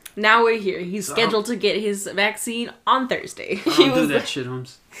here. Now we're here. He's scheduled to get his vaccine on Thursday. I don't do that shit,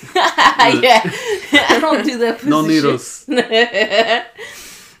 Holmes. Yeah, I don't do that. No pussy needles. shit.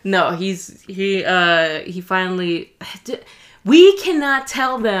 No, he finally. We cannot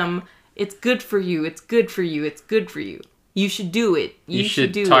tell them it's good for you. It's good for you. It's good for you. You should do it. You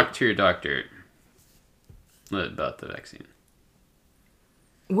should do talk it. to your doctor about the vaccine.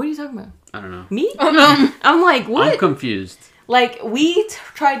 What are you talking about? I don't know. Me? I'm like, what? I'm confused. like we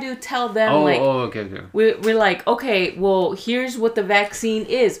tried to tell them okay. we're like, okay, well, here's what the vaccine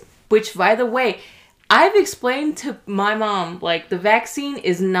is. Which, by the way, I've explained to my mom, like, the vaccine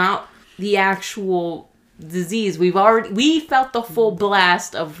is not the actual disease. We felt the full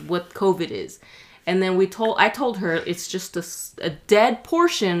blast of what COVID is. And then I told her it's just a dead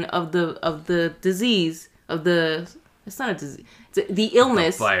portion of the disease, it's not a disease, it's the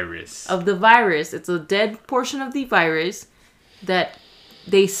illness. The virus. Of the virus. It's a dead portion of the virus that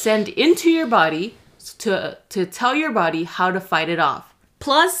they send into your body to tell your body how to fight it off.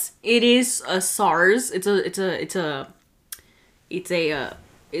 Plus, it is a SARS. It's a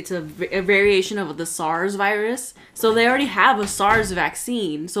variation of the SARS virus. So they already have a SARS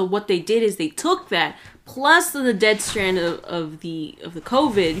vaccine. So what they did is they took that plus the dead strand of the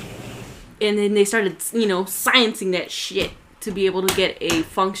COVID, and then they started, sciencing that shit to be able to get a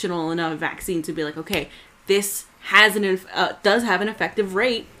functional enough vaccine to be like, okay, this has does have an effective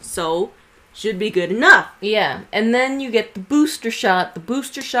rate, so should be good enough. Yeah, and then you get the booster shot. The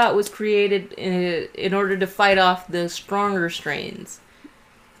booster shot was created in order to fight off the stronger strains.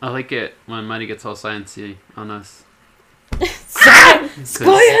 I like it when Mighty gets all sciencey on us. Science!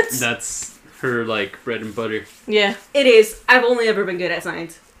 That's her, like, bread and butter. Yeah. It is. I've only ever been good at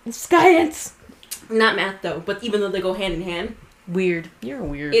science. Science! Not math, though. But even though they go hand in hand. Weird. You're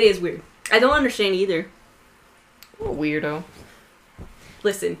weird. It is weird. I don't understand either. You're a weirdo.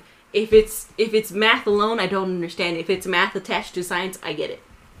 Listen, if it's math alone, I don't understand. If it's math attached to science, I get it.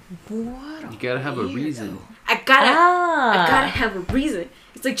 What? You gotta have a reason. I gotta have a reason.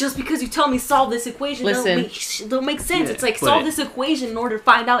 It's like, just because you tell me solve this equation, don't make sense. Yeah, it's like, solve this equation in order to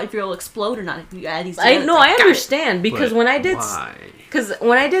find out if you'll explode or not. If you add these together. I understand because But when I did why?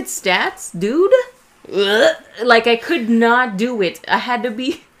 stats, dude, like I could not do it. I had to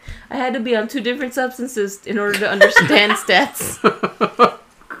be on two different substances in order to understand stats.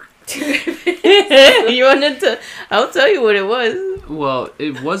 You wanted to? I'll tell you what it was. Well,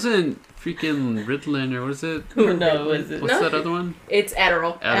 it wasn't freaking Ritalin, or was it? No, it wasn't. What's that other one? It's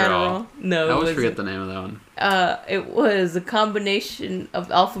Adderall. Adderall. No, I always forget the name of that one. It was a combination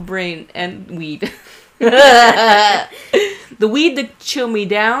of Alpha Brain and weed. The weed to chill me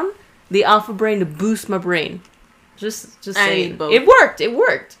down, the Alpha Brain to boost my brain. Just saying. both. It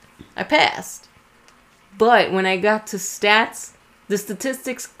worked. I passed. But when I got to stats, the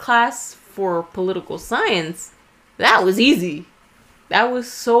statistics class for political science, that was easy. That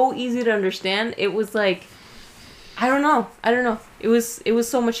was so easy to understand. It was like, I don't know. It was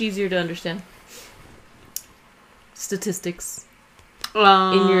so much easier to understand. Statistics in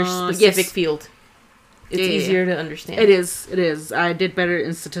your specific field. It's easier to understand. It is. I did better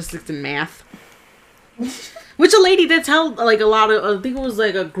in statistics than math. Which a lady did tell, like, a lot of, I think it was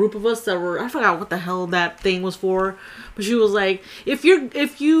like a group of us that were, I forgot what the hell that thing was for, but she was like, if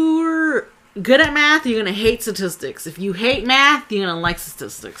you're good at math, you're gonna hate statistics. If you hate math, you're gonna like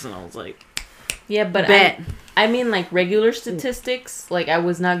statistics. And I was like, yeah, but I mean, like, regular statistics, like, I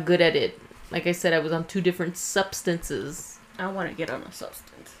was not good at it. Like I said, I was on two different substances. I want to get on a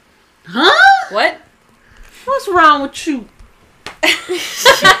substance. huh? What? What's wrong with you?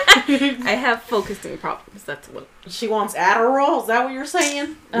 I have focusing problems. That's what. She wants Adderall? Is that what you're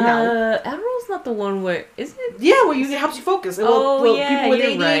saying? No. Adderall's not the one where, isn't it? Yeah, well, it helps you focus. Yeah, people with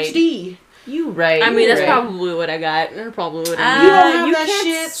you're ADHD. You right. I mean, that's right. probably what I got. That's probably what You I don't have you that can't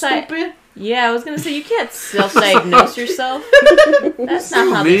shit, stupid. Yeah, I was gonna say you can't self-diagnose yourself. That's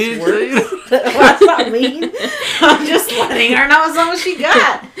not how this works. That's not mean. I'm just letting her know what she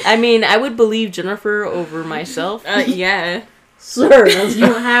got. I mean, I would believe Jennifer over myself. yeah. Sir, you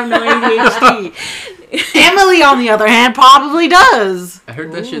don't have no ADHD. Emily, on the other hand, probably does. I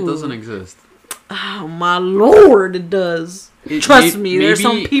heard that shit doesn't exist. Oh, my lord, it does. Trust me, there's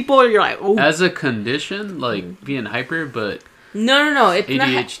some people you're like, oh. As a condition, like being hyper, but No, it's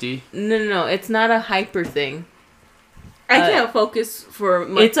ADHD. No, it's not a hyper thing. I can't focus for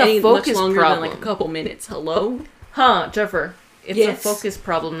it's a much focus longer problem. than like a couple minutes. Hello? Huh, Jennifer? It's Yes. a focus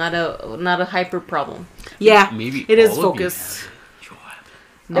problem, not a hyper problem. Yeah, Maybe it is all of you focus. have it.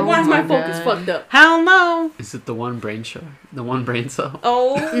 And why is my my focus God. fucked up? Hell no. Is it the one brain cell? The one brain cell?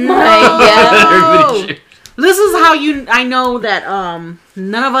 Oh No. my god! Everybody share. This is how I know that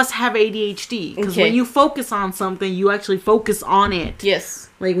none of us have ADHD, because Okay. when you focus on something, you actually focus on it. Yes.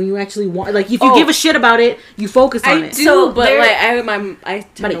 Like when you actually want, like if you give a shit about it, you focus on it. do, So but there- like I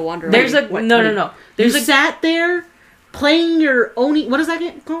tend to wander. There's away. a no. There's There's a sat there playing your Oni. What is that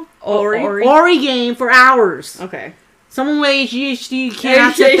game called? Ori. Ori game for hours. Okay. Someone with ADHD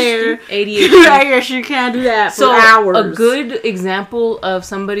cannot sit there. ADHD. Yes, you can't do that for So hours. a good example of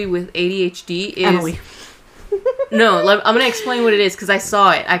somebody with ADHD is Emily. No, I'm gonna explain what it is because I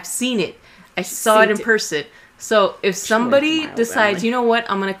saw it. I've seen it. I saw it in person. So if somebody decides, you know what,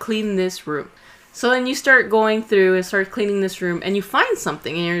 I'm gonna clean this room. So then you start going through and start cleaning this room, and you find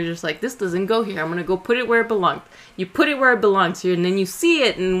something, and you're just like, this doesn't go here. I'm gonna go put it where it belongs. You put it where it belongs here, and then you see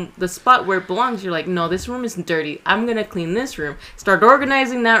it in the spot where it belongs. You're like, no, this room is dirty. I'm gonna clean this room. Start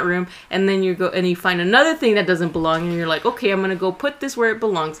organizing that room, and then you go and you find another thing that doesn't belong, and you're like, okay, I'm gonna go put this where it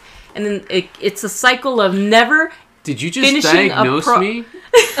belongs. And then it's a cycle of never. Did you just diagnose me?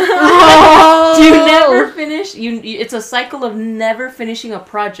 You never finish. It's a cycle of never finishing a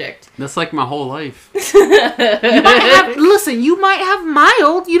project. That's like my whole life. You might have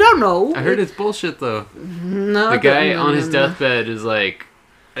mild. You don't know. I heard it's bullshit though. No, the guy on his deathbed is like,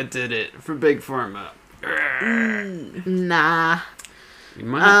 I did it for Big Pharma. Nah. You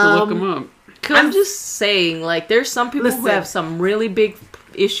might have to look him up. I'm just saying, like, there's some people who Listen. have some really big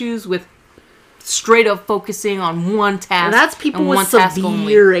issues with straight up focusing on one task. And that's people and with one task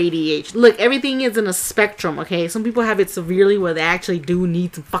only. severe ADHD. Look, everything is in a spectrum, okay? Some people have it severely where they actually do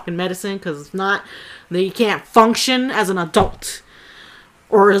need some fucking medicine because if not, they can't function as an adult.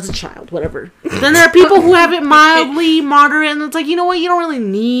 Or as a child, whatever. Then there are people who have it mildly, moderate, and it's like, you know what? You don't really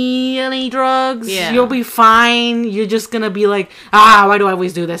need any drugs. Yeah. You'll be fine. You're just gonna be like, why do I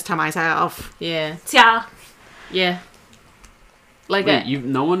always do this to myself? Yeah. Yeah. Like Wait,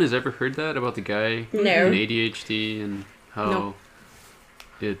 no one has ever heard that about the guy No. with ADHD and how No.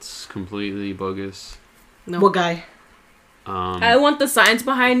 it's completely bogus. No. What guy? I want the science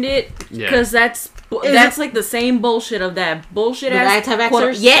behind it Yeah. because that's like the same bullshit of that bullshit The ass.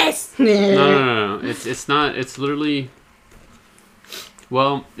 anti-vaxxers? Yes. No. It's not. It's literally.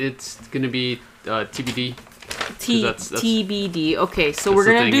 Well, it's gonna be TBD. that's- TBD. Okay, so that's we're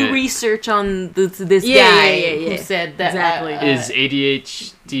the gonna thing, do yeah. research on this Yeah, guy yeah. who said that. Exactly. Is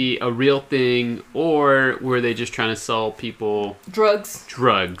ADHD a real thing, or were they just trying to sell people drugs?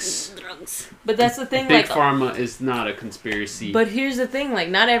 drugs? But that's the thing. Big like, Pharma is not a conspiracy. But here's the thing, like,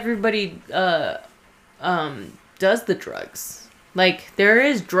 not everybody does the drugs. Like, there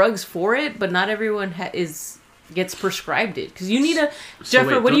is drugs for it, but not everyone gets prescribed it. Because you need a... So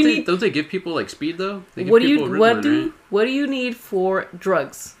Jeffrey, wait, what do you don't they- need... Don't they give people, like, speed, though? They give What do people Ritalin, what do you need for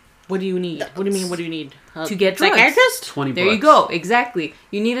drugs? What do you need? What do you mean, what do you need? To get drugs. Psychiatrist? 20 There you bucks. go. Exactly.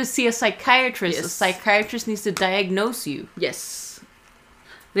 You need to see a psychiatrist. A Yes. psychiatrist needs to diagnose you. Yes.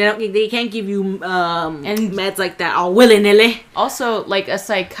 They can't give you And- meds like that all willy-nilly. Also, like, a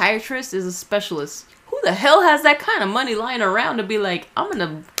psychiatrist is a specialist. Who the hell has that kind of money lying around to be like, I'm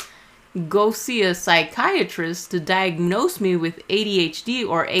gonna go see a psychiatrist to diagnose me with ADHD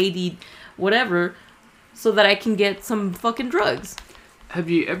or AD whatever so that I can get some fucking drugs? Have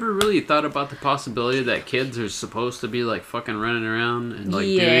you ever really thought about the possibility that kids are supposed to be, like, fucking running around and, like,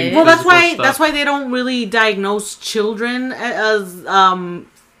 Yeah. doing Well, that's physical why stuff? they don't really diagnose children as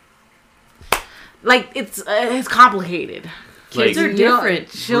like it's complicated. Kids Like, are You know, different.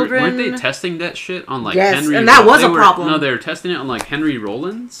 children. Weren't they testing that shit on, like, Yes, Henry... and that was they a problem. No, they were testing it on, like, Henry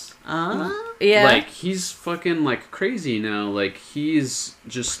Rollins. Yeah. Like, he's fucking, like, crazy now. Like, he's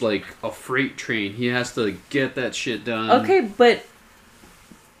just, like, a freight train. He has to get that shit done. Okay, but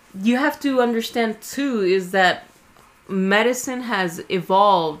you have to understand too is that medicine has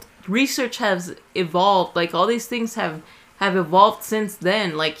evolved, research has evolved, like all these things have evolved since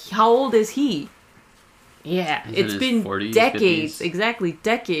then. Like, how old is he? Yeah, He's in it's his been 40s, decades. 50s. Exactly,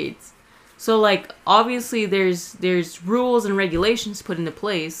 decades. So, like, obviously there's rules and regulations put into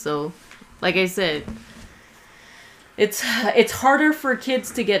place. So, like I said, it's harder for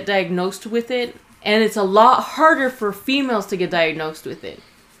kids to get diagnosed with it, and it's a lot harder for females to get diagnosed with it.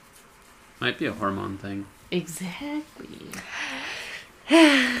 Might be a hormone thing. Exactly.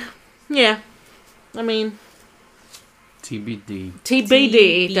 Yeah, I mean TBD.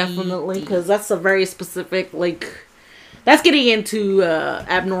 TBD definitely because that's a very specific that's getting into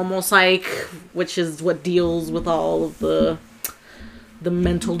abnormal psych, which is what deals with all of the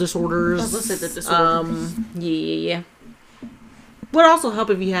mental disorders. I was gonna say the disorders. Yeah. Would also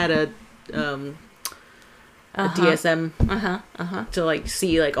help if you had a DSM to like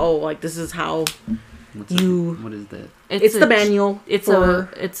see like, oh, like this is how What is that? it's the manual. It's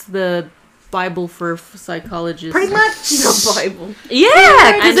the Bible for psychologists. Pretty much The Bible. Yeah,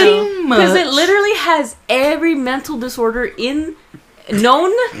 I know. because it literally has every mental disorder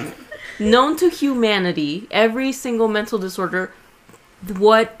known to humanity. Every single mental disorder,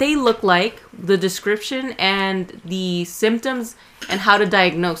 what they look like, the description, and the symptoms, and how to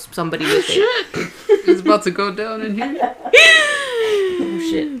diagnose somebody with it. It's about to go down in here. Oh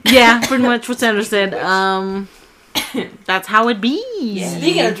shit! Yeah, pretty much what Sandra said. That's how it be.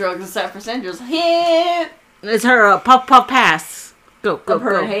 Speaking of drugs and San Francisco's, yeah. It's her puff puff pass. Go Of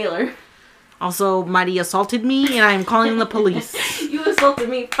her go. inhaler. Also, Mighty assaulted me, and I'm calling the police. You assaulted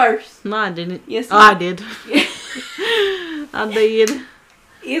me first. No, I didn't. Yes, Oh, you I did. I did.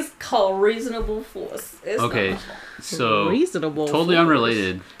 It's called reasonable force. It's Okay, not- so Reasonable. totally force.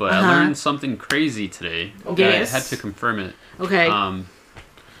 unrelated, but Uh-huh. I learned something crazy today. Yes. I had to confirm it. Okay. Well,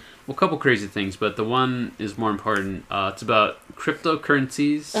 a couple crazy things, but the one is more important. It's about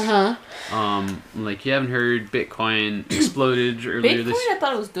cryptocurrencies. Like you haven't heard Bitcoin exploded earlier Bitcoin? this. I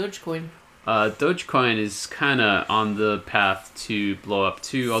thought it was Dogecoin. Dogecoin is kind of on the path to blow up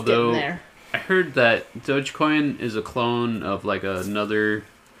too. It's Although getting there. I heard that Dogecoin is a clone of like another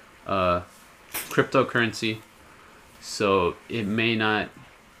cryptocurrency, so it may not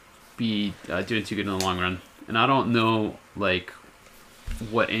be doing too good in the long run. And I don't know like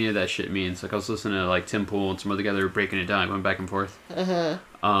what any of that shit means. Like I was listening to like Tim Pool and some other guy, they were breaking it down, going back and forth. But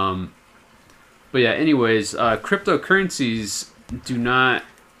yeah, anyways, cryptocurrencies do not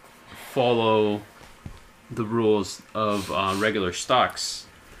follow the rules of regular stocks.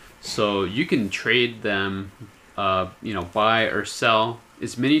 So you can trade them, buy or sell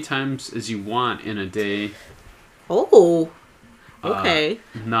as many times as you want in a day. Oh. Okay.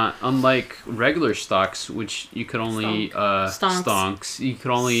 Not unlike regular stocks, which you could only Stonks. you could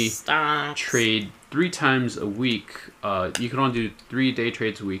only Stop. trade 3 times a week. You can only do 3 day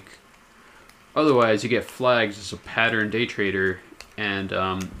trades a week. Otherwise, you get flagged as a pattern day trader, and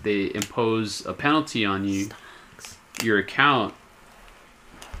they impose a penalty on you, your account,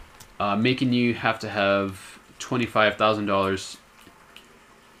 making you have to have $25,000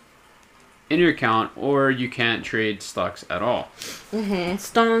 in your account, or you can't trade stocks at all.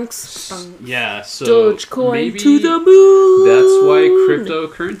 Stonks. Yeah, so Dogecoin maybe to the moon. that's why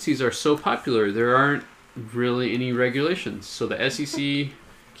cryptocurrencies are so popular. There aren't really any regulations, so the SEC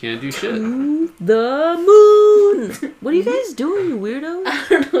can't do shit. The moon. What are you guys doing, you weirdos? I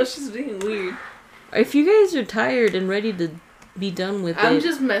don't know. She's being weird. If you guys are tired and ready to be done with I'm it,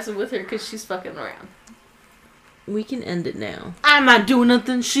 just messing with her because she's fucking around. we can end it now. I'm not doing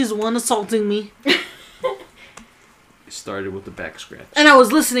nothing. She's the one assaulting me. Started with the back scratch. And I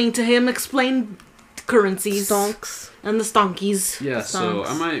was listening to him explain currencies. Stonks. And the stonkies. Yeah, so Stonks.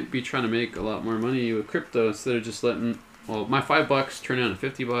 I might be trying to make a lot more money with crypto instead of just letting my $5 turn into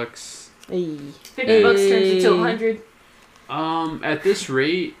 $50. Hey. 50 bucks turns into 100. At this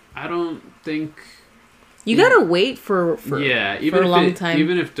rate, I don't think. You gotta wait for Yeah, for even a if long time.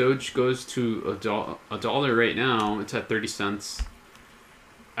 even if Doge goes to a dollar right now, it's at 30 cents.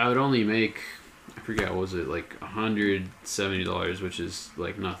 I would only make, I forget, what was it, like $170, which is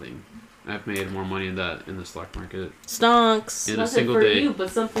like nothing. I've made more money in that in the stock market Stonks. in a Nothing single for day. you, but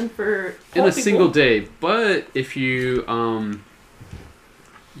something for In poor a people. single day. But if you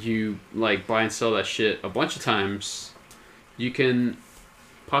you like buy and sell that shit a bunch of times, you can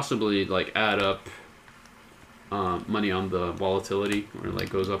possibly like add up money on the volatility, or like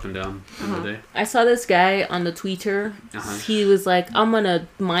goes up and down in the day. I saw this guy on the Twitter. Uh-huh. He was like, I'm gonna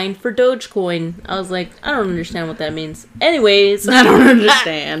mine for Dogecoin. I was like, I don't understand what that means. Anyways. I don't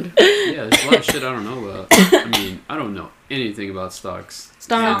understand. Yeah, there's a lot of shit I don't know about. I mean, I don't know anything about stocks.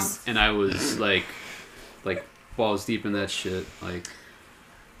 Stocks. And I was like balls deep in that shit. Like,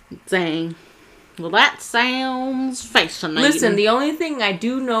 Dang. Well, that sounds fascinating. Listen, the only thing I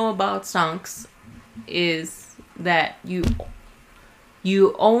do know about stonks is that you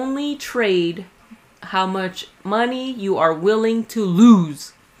only trade how much money you are willing to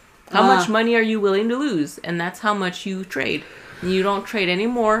lose. How much money are you willing to lose? And that's how much you trade. And you don't trade any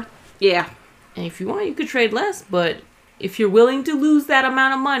more. Yeah. And if you want, you could trade less. But if you're willing to lose that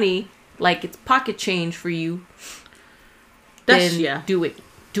amount of money, like it's pocket change for you, That's, then yeah. do it.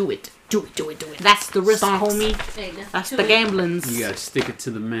 Do it. Do it. Do it. Do it. That's the risk, Stonks. homie. Ain't nothing That's to the it. gamblings. you gotta stick it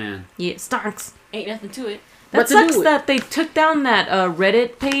to the man. Yeah, stonks. Ain't nothing to it. That What to sucks do? that they took down that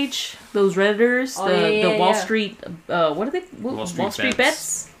Reddit page. Those Redditors, Oh, the yeah, Wall yeah. Street. What are they? Wall Street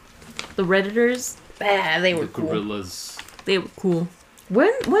Bets. The Redditors. They were The cool. gorillas. They were cool.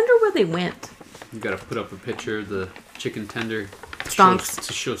 Wonder where they went. You gotta put up a picture of the chicken tender Stonks.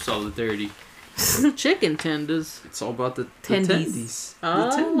 to show solidarity. Chicken tenders. It's all about the Tendies. Oh.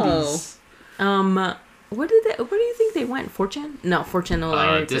 The tendies. Where do you think they went? 4chan? No, 4chan no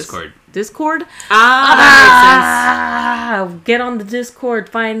longer exists. Discord. Discord? Ah. Get on the Discord,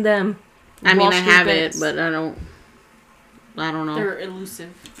 find them. I mean, Wall I Street have Bets. it, but I don't know. They're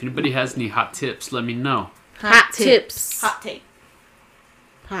elusive. If anybody has any hot tips, let me know. Hot tips. Hot take.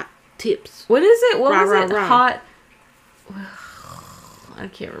 Hot tips. What is it? What Rah, was rah, it? rah. Hot. I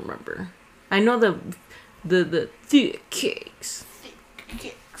can't remember. I know the thick cakes.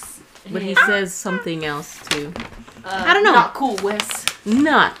 but he says something else too. I don't know. Not cool, Wes.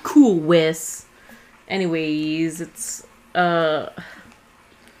 Not cool, Wes. Anyways, it's hot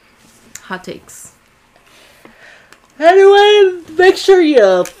takes. Anyway, make sure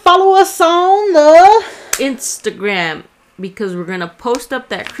you follow us on the Instagram, because we're gonna post up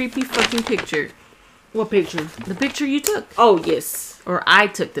that creepy fucking picture. what picture? The picture you took. Oh yes, Or I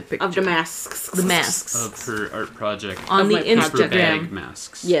took the picture. of the masks. The masks. Of her art project. On the my project. Paper bag Instagram.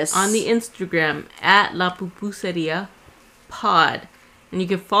 masks. Yes, On the Instagram at La Pupuseria Pod. And you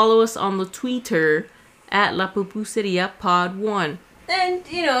can follow us on the Twitter at La Pupuseria Pod 1. And,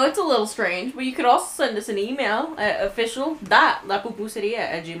 you know, it's a little strange, but you could also send us an email at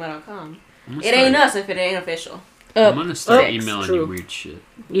official.lapupuseria@gmail.com. It ain't us if it ain't official. I'm gonna start X, emailing true. you weird shit.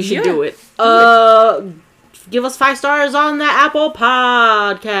 you should Yeah. do it. Give us 5 stars on the Apple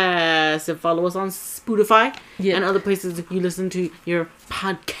Podcast and follow us on Spotify Yeah. and other places if you listen to your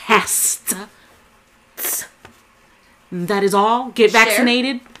podcast. That is all. Get Share.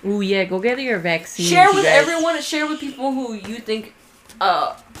 vaccinated. Ooh, yeah, go get your vaccine. Share you with guys. everyone. Share with people who you think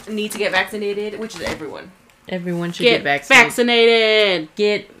need to get vaccinated, which is everyone. Everyone should Get get vaccinated. vaccinated.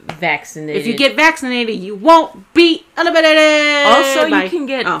 Get vaccinated. If you get vaccinated, you won't be eliminated. Also, Bye. you can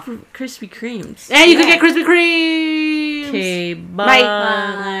get Oh. Krispy Kremes. And you can Yeah. get Krispy Kreme. Okay, Bye.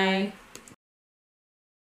 bye.